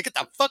shit and he's like, get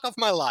the fuck off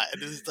my lot.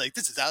 And it's like,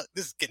 this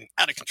is getting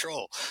out of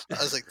control.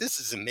 I was like, this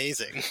is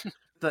amazing.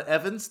 The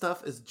Evan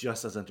stuff is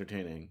just as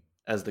entertaining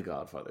as the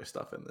Godfather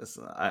stuff in this.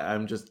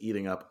 I'm just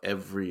eating up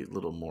every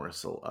little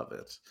morsel of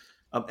it.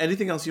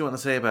 Anything else you want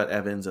to say about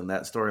Evans and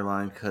that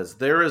storyline? Because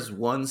there is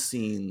one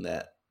scene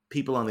that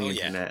people on the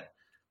internet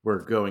were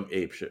going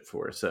apeshit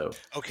for. So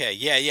okay,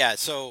 yeah.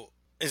 So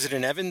is it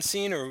an Evans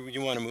scene, or you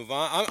want to move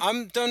on?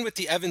 I'm done with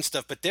the Evans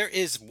stuff, but there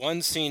is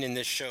one scene in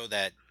this show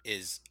that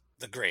is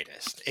the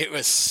greatest. It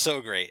was so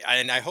great,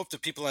 and I hope the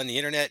people on the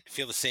internet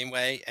feel the same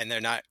way, and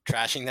they're not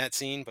trashing that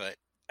scene.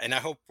 And I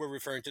hope we're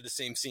referring to the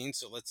same scene.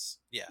 So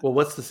Well,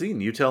 what's the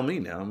scene? You tell me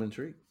now. I'm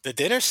intrigued. The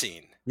dinner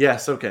scene.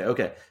 Yes.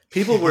 Okay.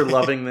 People were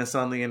loving this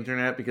on the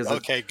internet because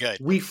good.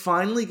 We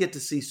finally get to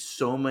see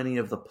so many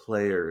of the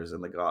players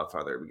in The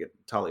Godfather. We get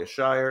Talia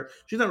Shire.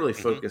 She's not really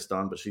focused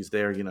on, but she's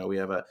there. We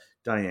have a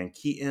Diane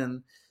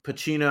Keaton,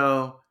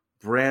 Pacino,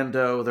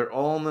 Brando. They're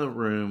all in the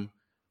room.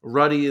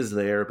 Ruddy is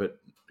there, but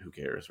who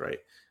cares, right?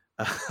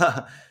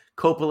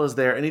 Coppola's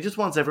there, and he just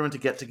wants everyone to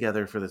get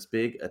together for this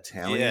big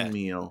Italian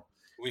meal.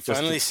 We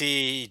finally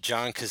see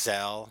John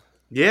Cazale.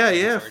 Yeah,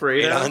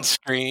 Fredo on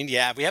screen.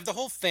 Yeah, we have the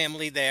whole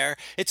family there.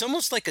 It's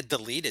almost like a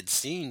deleted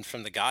scene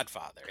from The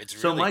Godfather.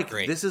 It's really Mike,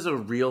 great. This is a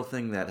real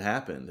thing that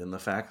happened in the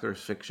Fact or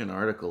Fiction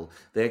article.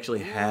 They actually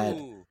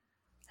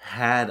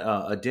had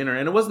a dinner,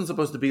 and it wasn't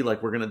supposed to be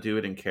like we're going to do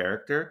it in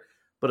character,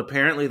 but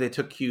apparently they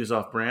took cues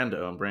off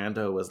Brando, and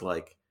Brando was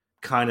like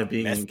kind of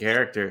being in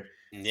character.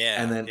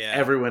 Yeah. And then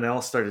everyone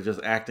else started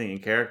just acting in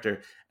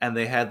character, and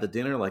they had the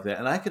dinner like that.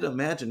 And I could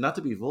imagine, not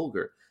to be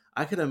vulgar,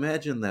 I could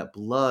imagine that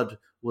blood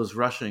was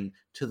rushing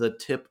to the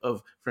tip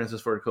of Francis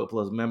Ford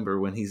Coppola's member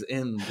when he's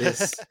in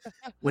this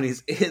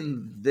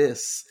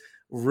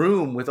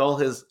room with all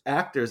his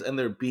actors and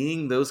they're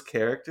being those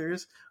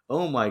characters.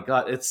 Oh my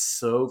God, it's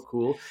so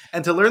cool.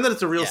 And to learn that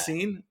it's a real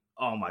scene,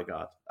 oh my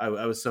God, I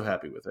was so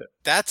happy with it.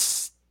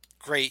 That's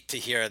great to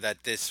hear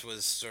that this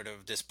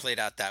played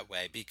out that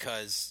way,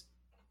 because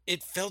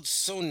it felt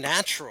so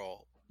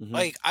natural. Mm-hmm.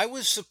 Like I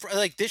was surprised.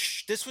 Like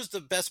this was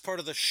the best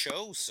part of the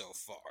show so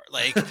far.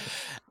 Like,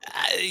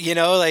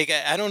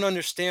 I don't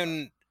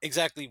understand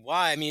exactly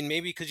why. I mean,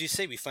 maybe because you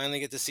say we finally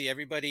get to see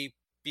everybody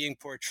being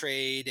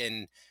portrayed,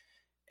 and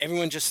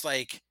everyone just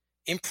like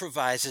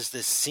improvises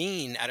this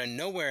scene out of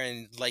nowhere,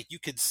 and like you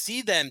could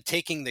see them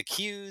taking the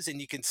cues,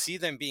 and you can see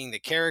them being the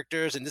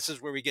characters. And this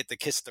is where we get the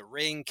kiss the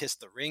ring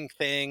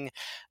thing,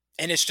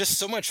 and it's just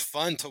so much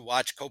fun to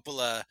watch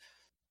Coppola.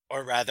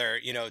 Or rather,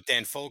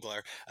 Dan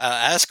Fogler,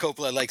 as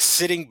Coppola, like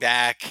sitting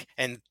back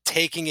and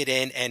taking it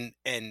in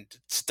and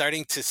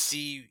starting to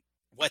see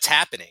what's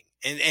happening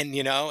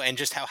and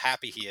just how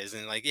happy he is.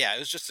 And like, it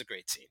was just a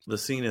great scene. The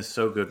scene is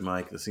so good,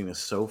 Mike. The scene is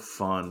so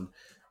fun.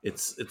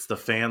 It's the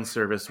fan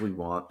service we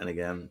want. And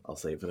again, I'll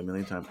say it for the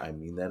millionth time. I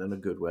mean that in a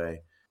good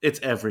way. It's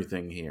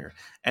everything here.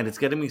 And it's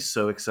getting me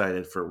so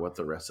excited for what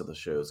the rest of the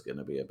show is going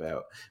to be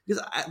about.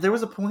 Because there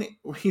was a point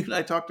where you and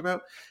I talked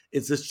about,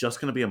 is this just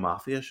going to be a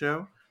mafia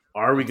show?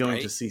 Are we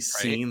going to see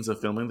scenes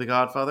of filming The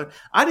Godfather?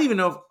 I didn't even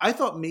know I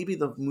thought maybe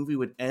the movie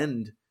would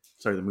end.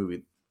 Sorry, the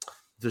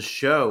the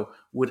show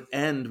would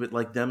end with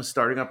like them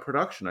starting up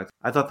production.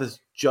 I thought this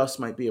just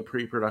might be a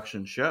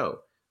pre-production show,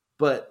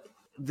 but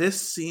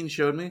this scene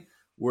showed me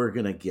we're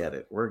gonna get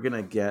it. We're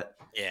gonna get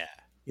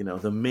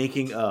the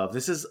making of.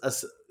 This is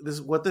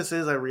what this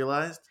is. I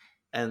realized,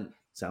 and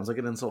sounds like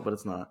an insult, but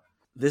it's not.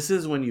 This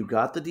is when you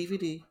got the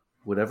DVD,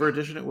 whatever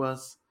edition it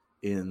was,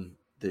 in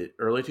the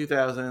early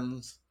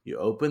 2000s. You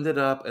opened it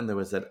up, and there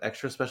was that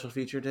extra special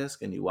feature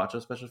disc, and you watch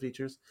those special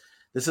features.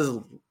 This is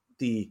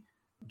the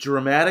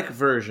dramatic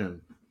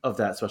version of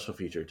that special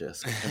feature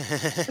disc.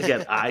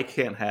 Again, I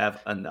can't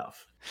have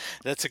enough.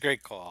 That's a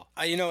great call.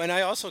 And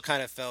I also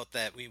kind of felt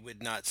that we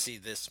would not see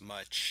this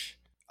much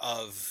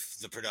of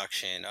the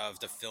production,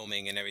 of the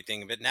filming and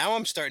everything. But now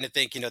I'm starting to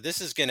think,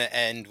 this is going to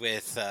end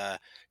with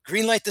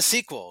greenlight the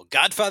sequel,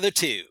 Godfather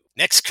 2,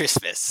 next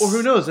Christmas. Or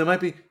who knows, it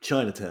might be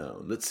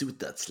Chinatown. Let's see what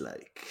that's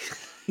like.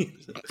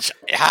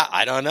 Yeah,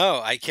 I don't know.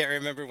 I can't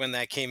remember when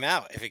that came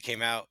out. If it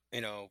came out,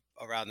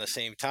 around the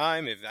same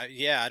time.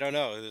 I don't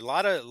know. A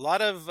lot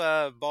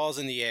of balls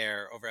in the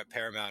air over at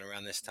Paramount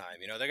around this time.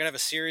 They're gonna have a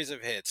series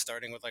of hits,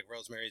 starting with like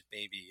Rosemary's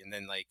Baby, and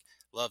then like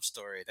Love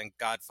Story, then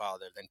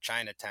Godfather, then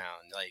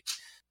Chinatown. Like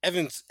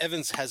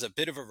Evans has a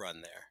bit of a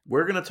run there.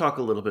 We're gonna talk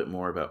a little bit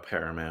more about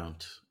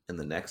Paramount in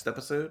the next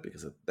episode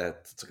because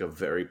that's like a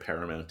very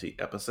Paramount-y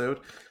episode.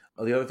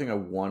 The other thing I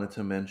wanted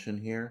to mention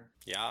here.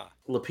 Yeah.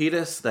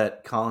 Lapidus,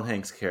 that Colin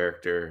Hanks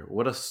character,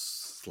 what a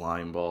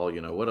slime ball,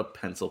 what a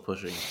pencil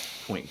pushing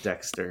Point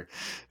Dexter.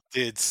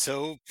 Dude,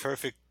 so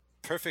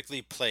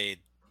perfectly played,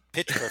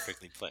 pitch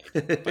perfectly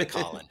played by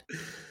Colin.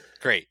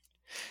 Great.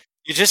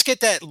 You just get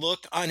that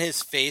look on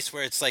his face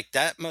where it's like,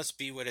 that must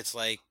be what it's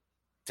like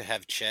to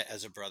have Chet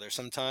as a brother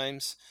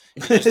sometimes.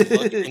 You just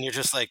look and you're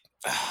just like,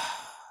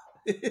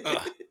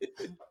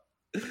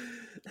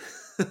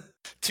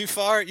 too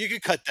far? You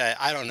could cut that.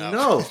 I don't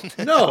know.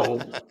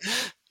 No.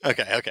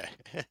 Okay.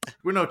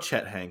 We're no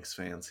Chet Hanks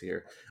fans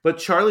here. But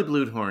Charlie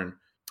Bluhdorn,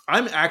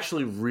 I'm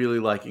actually really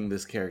liking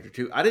this character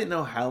too. I didn't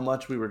know how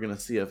much we were going to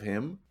see of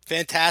him.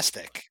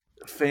 Fantastic.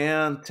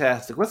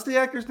 What's the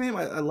actor's name?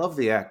 I love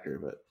the actor,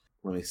 but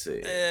let me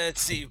see.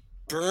 Let's see.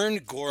 Burn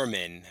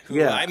Gorman,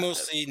 who I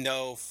mostly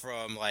know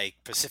from like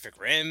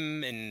Pacific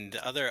Rim and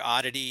other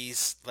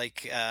oddities.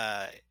 Like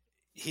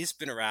he's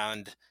been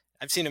around.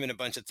 I've seen him in a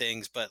bunch of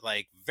things, but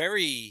like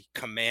very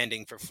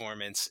commanding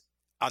performance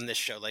on this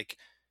show. Like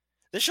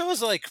this show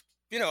is like,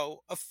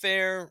 a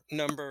fair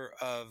number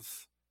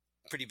of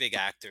pretty big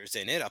actors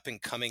in it, up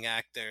and coming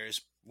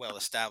actors,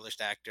 well-established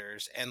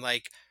actors. And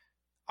like,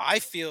 I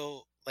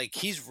feel like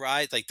he's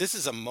like this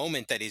is a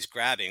moment that he's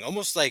grabbing,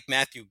 almost like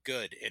Matthew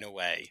Goode in a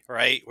way,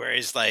 right? Where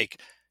he's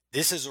like,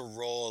 this is a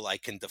role I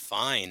can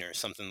define or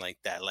something like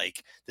that.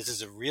 Like this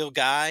is a real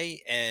guy.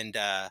 And,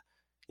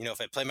 if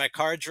I play my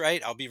cards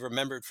right, I'll be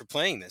remembered for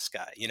playing this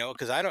guy,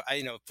 because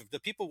the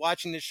people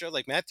watching this show,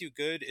 like Matthew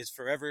Goode is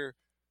forever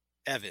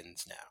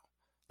Evans now.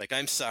 Like,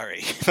 I'm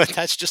sorry, but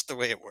that's just the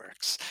way it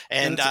works.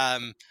 And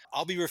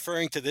I'll be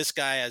referring to this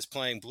guy as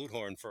playing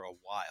Bluhdorn for a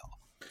while.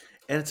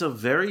 And it's a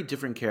very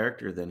different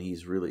character than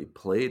he's really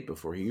played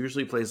before. He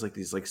usually plays like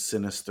these like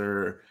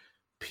sinister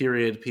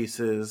period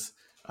pieces.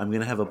 I'm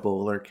going to have a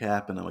bowler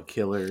cap and I'm a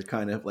killer,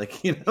 kind of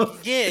like,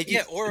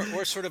 Yeah.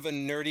 Or sort of a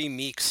nerdy,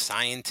 meek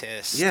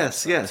scientist.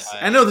 Yes.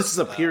 I know this is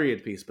a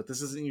period piece, but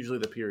this isn't usually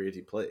the period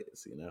he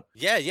plays,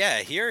 Yeah.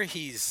 Here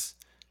he's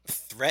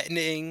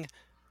threatening,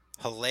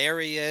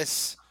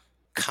 hilarious,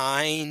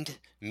 kind,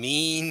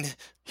 mean.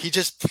 He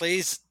just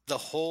plays the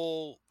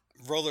whole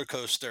roller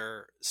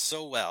coaster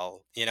so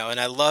well, and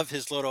I love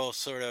his little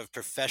sort of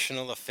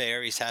professional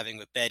affair he's having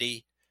with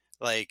Betty.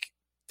 Like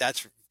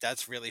that's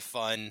really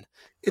fun.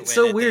 It's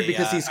so weird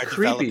because he's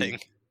creepy. Developing.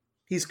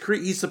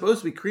 He's supposed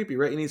to be creepy,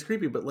 right? And he's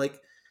creepy, but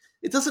like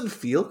it doesn't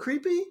feel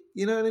creepy.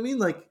 You know what I mean?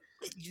 Like,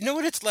 you know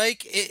what it's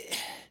like?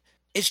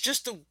 It's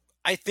just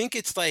I think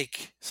it's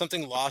like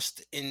something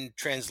lost in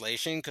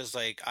translation because,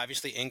 like,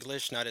 obviously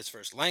English, not his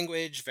first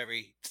language,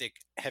 very thick,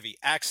 heavy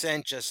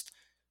accent, just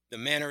the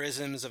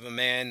mannerisms of a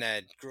man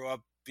that grew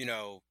up,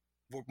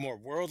 more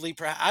worldly.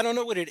 I don't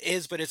know what it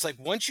is, but it's like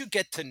once you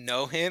get to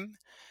know him,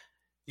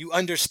 you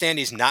understand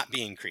he's not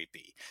being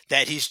creepy,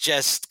 that he's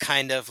just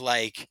kind of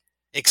like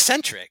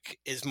eccentric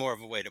is more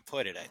of a way to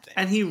put it, I think.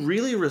 And he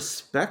really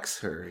respects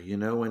her,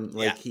 and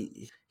like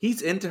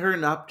he's into her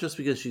not just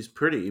because she's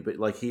pretty, but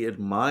like he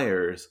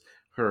admires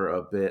her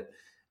a bit.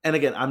 And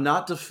again, I'm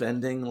not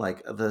defending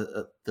like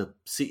the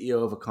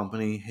CEO of a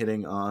company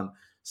hitting on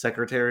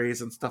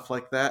secretaries and stuff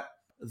like that.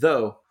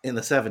 Though in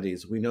the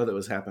 70s, we know that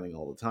was happening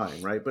all the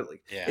time, right? But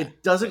like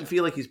it doesn't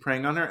feel like he's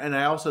preying on her. And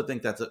I also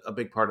think that's a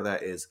big part of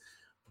that is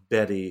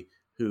Betty,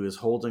 who is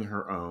holding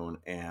her own,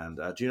 and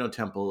Juno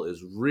Temple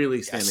is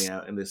really standing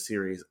out in this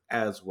series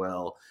as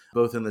well.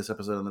 Both in this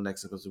episode and the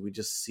next episode, we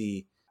just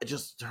see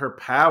just her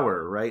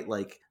power, right?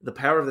 Like the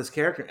power of this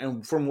character.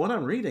 And from what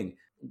I'm reading,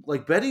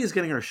 like Betty is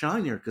getting her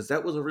shine here because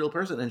that was a real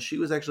person and she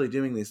was actually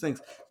doing these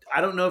things.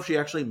 I don't know if she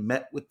actually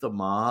met with the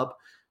mob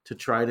to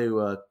try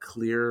to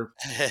clear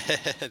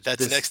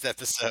that's next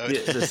episode.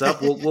 This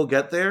up. We'll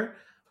get there,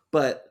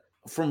 but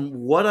from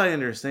what I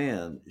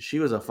understand, she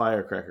was a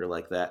firecracker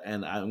like that,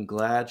 and I'm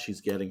glad she's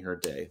getting her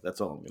day.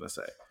 That's all I'm gonna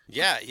say.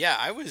 Yeah.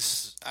 I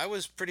was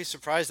pretty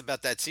surprised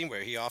about that scene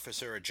where he offers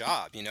her a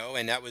job,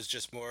 and that was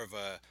just more of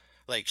a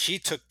like she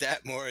took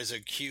that more as a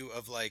cue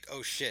of like,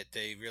 oh shit,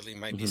 they really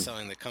might be Hmm.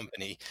 selling the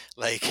company.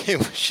 Like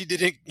she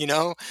didn't,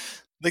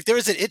 like there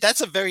was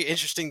that's a very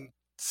interesting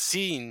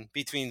scene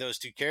between those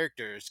two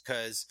characters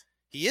because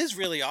he is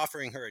really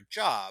offering her a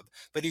job,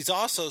 but he's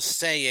also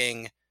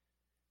saying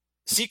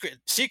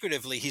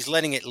secretively he's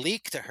letting it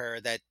leak to her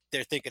that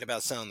they're thinking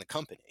about selling the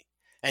company.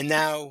 And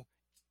now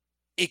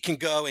it can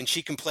go and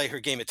she can play her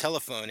game of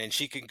telephone and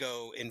she can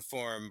go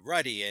inform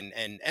Ruddy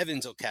and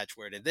Evans will catch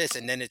word of this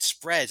and then it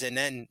spreads and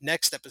then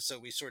next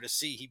episode we sort of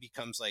see he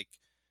becomes like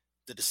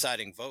the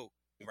deciding vote,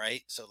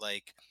 right? So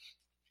like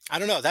I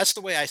don't know, that's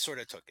the way I sort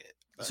of took it.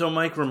 But So,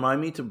 Mike,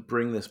 remind me to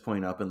bring this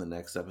point up in the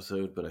next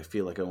episode, but I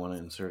feel like I want to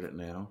insert it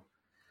now.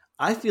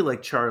 I feel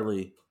like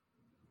Charlie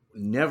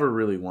never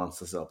really wants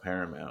to sell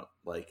Paramount.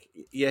 Like,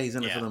 yeah, he's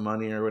in it for yeah. the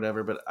money or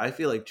whatever, but I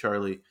feel like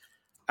Charlie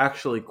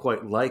actually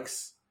quite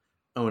likes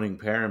owning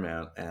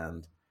Paramount.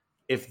 And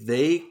if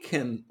they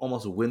can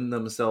almost win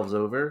themselves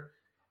over,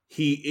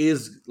 he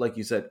is, like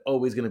you said,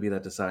 always going to be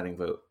that deciding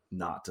vote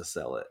not to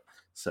sell it.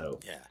 So,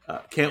 Yeah.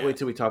 can't Yeah. wait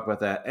till we talk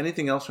about that.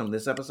 Anything else from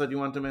this episode you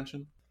wanted to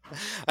mention?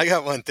 I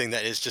got one thing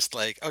that is just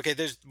like, okay,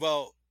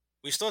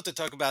 we still have to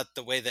talk about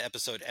the way the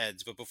episode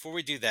ends, but before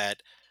we do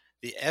that,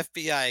 the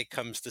FBI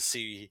comes to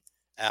see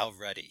Al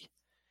Ruddy.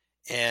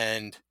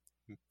 And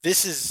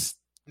this is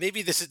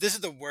this is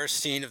the worst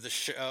scene of the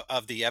show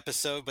of the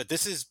episode, but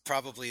this is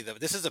probably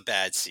this is a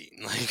bad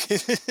scene. Like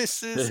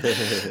this is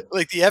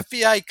like the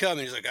FBI come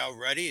and he's like, "Oh,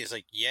 ready?" He's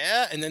like,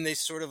 "Yeah," and then they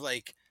sort of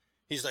like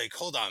he's like,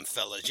 "Hold on,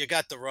 fellas, you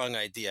got the wrong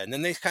idea," and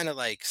then they kind of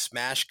like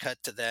smash cut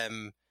to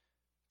them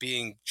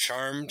being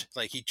charmed,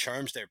 like he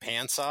charms their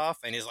pants off,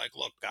 and he's like,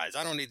 "Look, guys,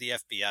 I don't need the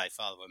FBI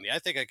following me. I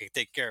think I can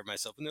take care of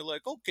myself." And they're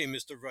like, "Okay,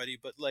 Mr. Ruddy,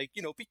 but like,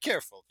 be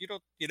careful. You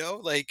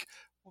don't, like,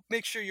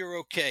 make sure you're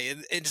okay."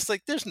 And it's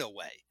like, there's no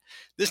way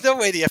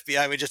the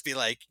FBI would just be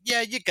like,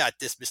 "Yeah, you got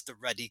this, Mr.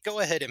 Ruddy.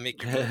 Go ahead and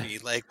make your movie.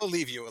 Like, we'll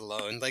leave you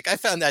alone." Like, I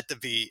found that to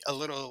be a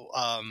little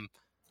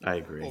I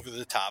agree. over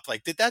the top.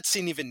 Like, did that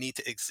scene even need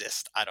to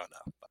exist? I don't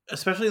know.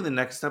 Especially in the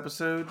next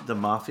episode, the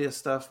mafia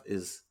stuff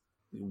is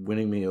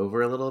winning me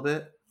over a little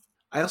bit.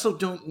 I also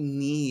don't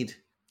need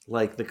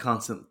like the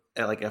constant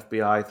like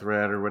FBI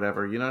threat or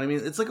whatever. You know what I mean?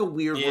 It's like a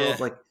weird Yeah. world.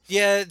 Like,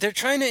 Yeah, they're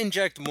trying to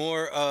inject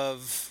more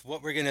of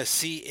what we're going to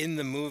see in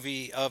the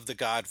movie of The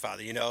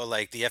Godfather,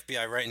 like the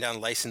FBI writing down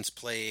license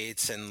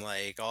plates and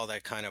like all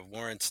that kind of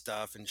warrant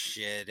stuff and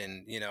shit.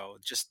 And,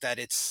 just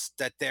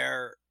that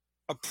they're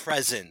a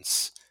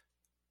presence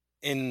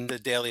in the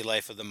daily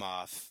life of the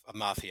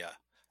mafia,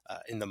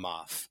 in the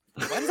mob.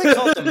 Why do they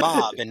call it the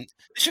mob? And they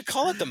should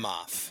call it the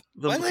mob.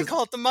 Why do they because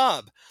call it the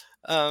mob?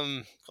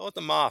 Call it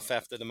the mob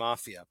after the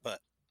mafia. But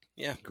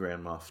yeah.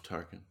 Grand Moff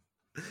Tarkin.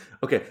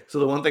 Okay, so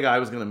the one thing I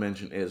was going to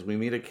mention is we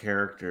meet a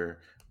character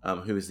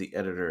who is the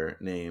editor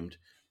named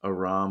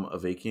Aram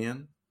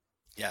Avakian.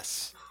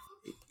 Yes.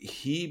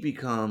 He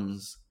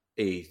becomes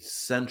a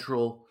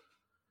central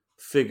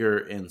figure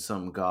in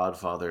some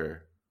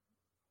Godfather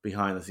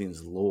behind the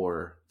scenes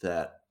lore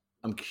that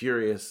I'm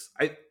curious.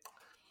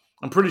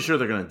 I'm pretty sure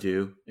they're going to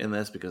do in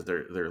this because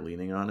they're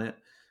leaning on it.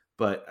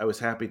 But I was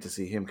happy to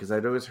see him because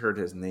I'd always heard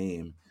his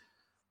name.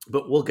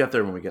 But we'll get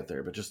there when we get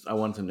there. But just I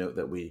wanted to note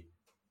that we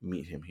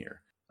meet him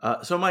here.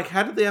 So, Mike,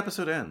 how did the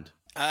episode end?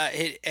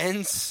 It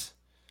ends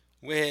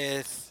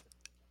with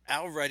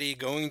Al Ruddy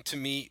going to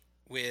meet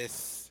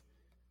with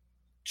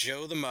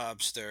Joe the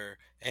mobster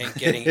and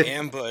getting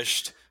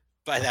ambushed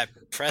by that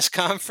press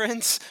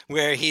conference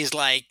where he's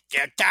like,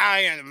 The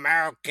Italian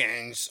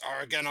Americans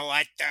are gonna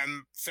let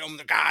them film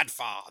The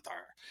Godfather.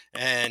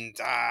 and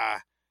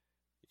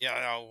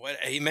what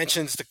he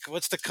mentions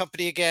what's the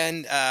company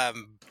again?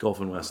 Gulf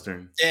and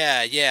Western.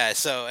 Yeah.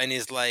 So and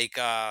he's like,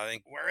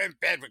 We're in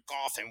bed with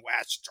Golf and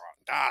Western.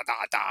 Da da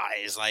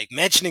da. he's like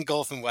mentioning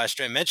Gulf and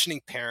Western,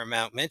 mentioning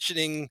Paramount,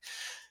 mentioning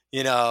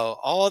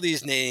all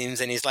these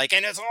names, and he's like,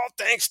 and it's all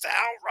thanks to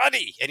Al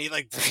Ruddy. And he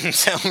like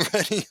brings Al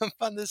Ruddy up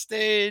on the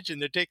stage and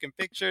they're taking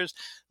pictures.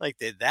 Like,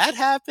 did that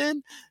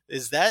happen?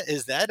 Is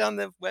that on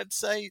the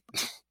website?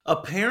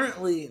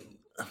 Apparently,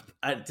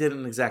 it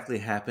didn't exactly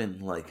happen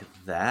like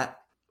that,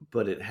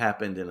 but it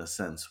happened in a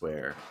sense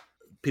where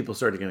people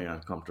started getting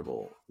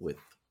uncomfortable with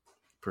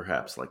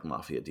perhaps like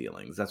mafia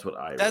dealings. That's what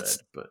I read.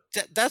 But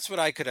That's what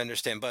I could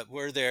understand. But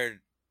were there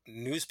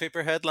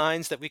newspaper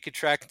headlines that we could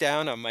track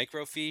down on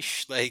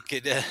microfiche? Like,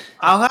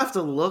 I'll have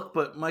to look.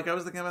 But Mike, I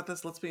was thinking about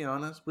this. Let's be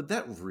honest. Would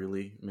that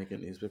really make a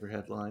newspaper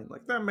headline?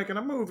 Like they're making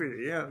a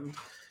movie, yeah.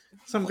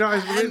 Some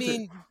guys. I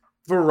mean,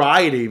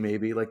 Variety,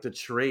 maybe like the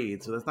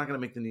trade. So that's not going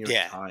to make the New York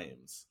Yeah.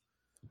 Times.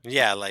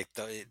 yeah, like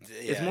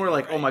It's more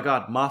like, oh my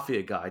god,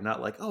 mafia guy,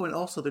 not like, oh, and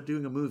also they're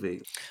doing a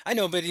movie. I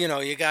know, but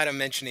you got him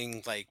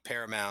mentioning like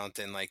Paramount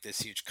and like this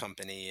huge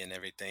company and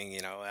everything.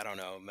 I don't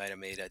know, might have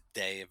made a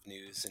day of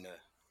news in a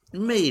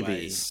Maybe,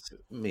 otherwise,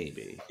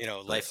 maybe.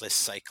 lifeless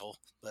cycle.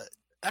 But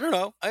I don't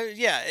know.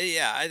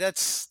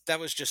 That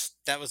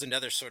was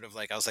another sort of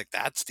like, I was like,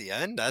 that's the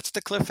end. That's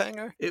the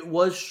cliffhanger. It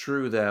was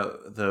true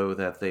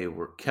that they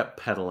were kept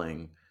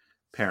peddling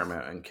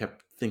Paramount and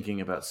kept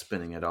thinking about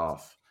spinning it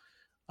off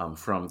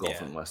from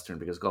Gulf and Western,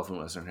 because Gulf and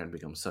Western had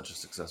become such a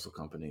successful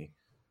company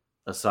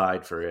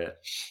aside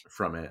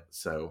from it.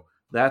 So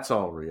that's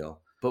all real.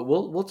 But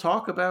we'll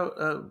talk about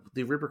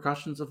the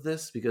repercussions of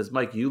this, because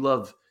Mike, you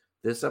love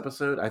this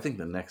episode. I think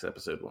the next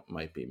episode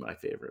might be my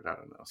favorite. I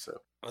don't know. So,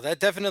 well, that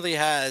definitely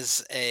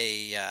has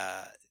a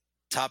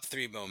top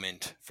 3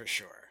 moment for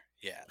sure.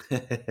 Yeah.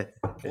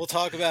 We'll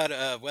talk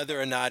about whether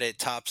or not it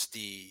tops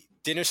the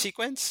dinner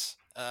sequence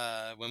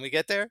when we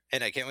get there,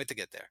 and I can't wait to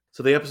get there.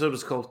 So the episode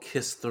is called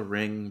Kiss the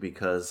Ring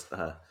because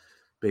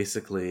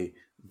basically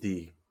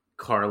the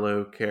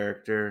Carlo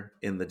character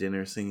in the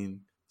dinner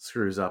scene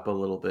screws up a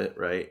little bit,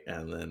 right?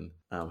 And then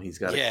he's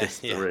got to kiss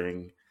the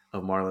ring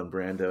of Marlon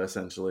Brando,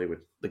 essentially, with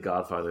the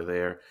Godfather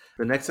there.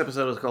 The next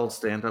episode is called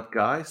Stand Up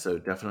Guy, so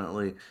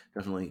definitely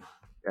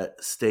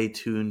stay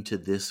tuned to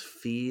this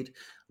feed.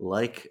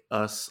 Like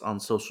us on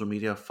social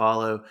media.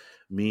 Follow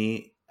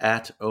me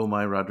at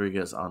Omai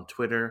Rodriguez on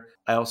Twitter.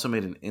 I also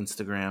made an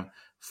Instagram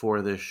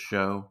for this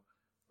show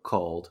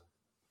called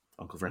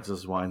Uncle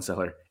Francis Wine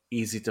Cellar.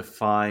 Easy to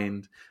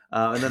find.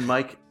 And then,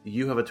 Mike,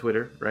 you have a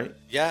Twitter, right?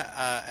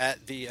 Yeah,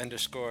 at the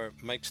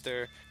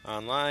 _Mikester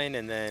online,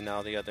 and then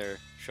all the other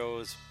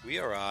shows we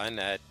are on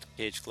at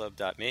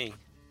cageclub.me.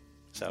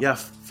 So yeah,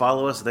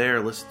 follow us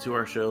there. Listen to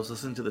our shows.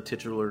 Listen to the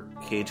titular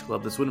Cage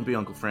Club. This wouldn't be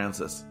Uncle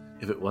Francis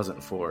if it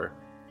wasn't for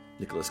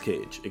Nicolas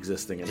Cage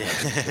existing and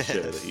having the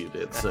show that you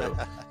did.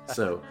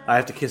 So I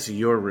have to kiss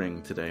your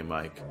ring today,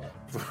 Mike,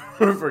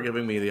 for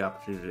giving me the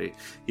opportunity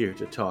here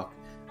to talk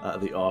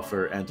The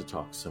Offer and to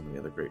talk so many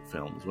other great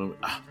films.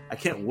 I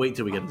can't wait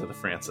till we get into the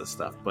Francis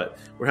stuff, but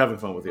we're having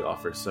fun with The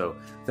Offer. So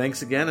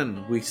thanks again,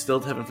 and we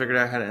still haven't figured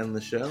out how to end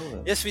the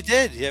show. Yes, we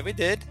did. Yeah, we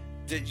did.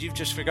 You've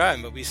just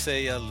forgotten, but we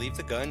say leave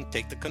the gun,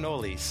 take the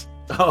cannolis.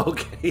 Oh,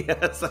 okay,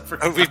 yes, I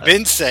forgot. We've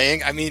been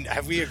saying, I mean,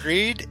 have we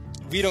agreed?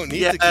 We don't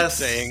need to keep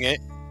saying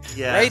it.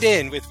 Yes. Right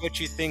in with what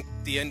you think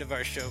the end of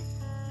our show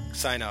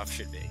sign-off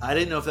should be. I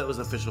didn't know if that was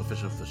official,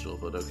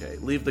 but okay.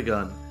 Leave the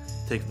gun,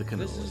 take the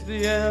cannoli. This is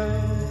the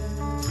end,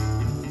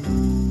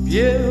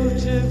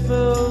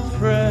 beautiful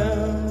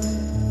friend.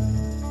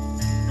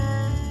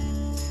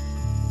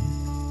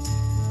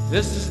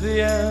 This is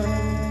the end,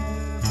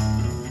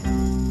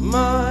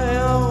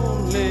 my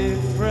only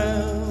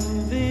friend.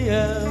 The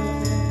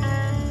end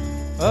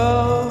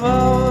of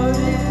our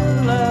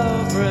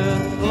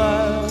elaborate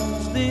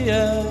plans. The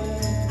end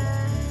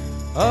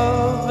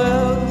of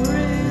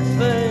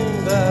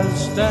everything that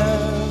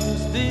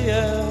stands. The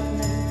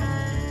end,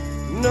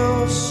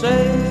 no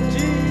say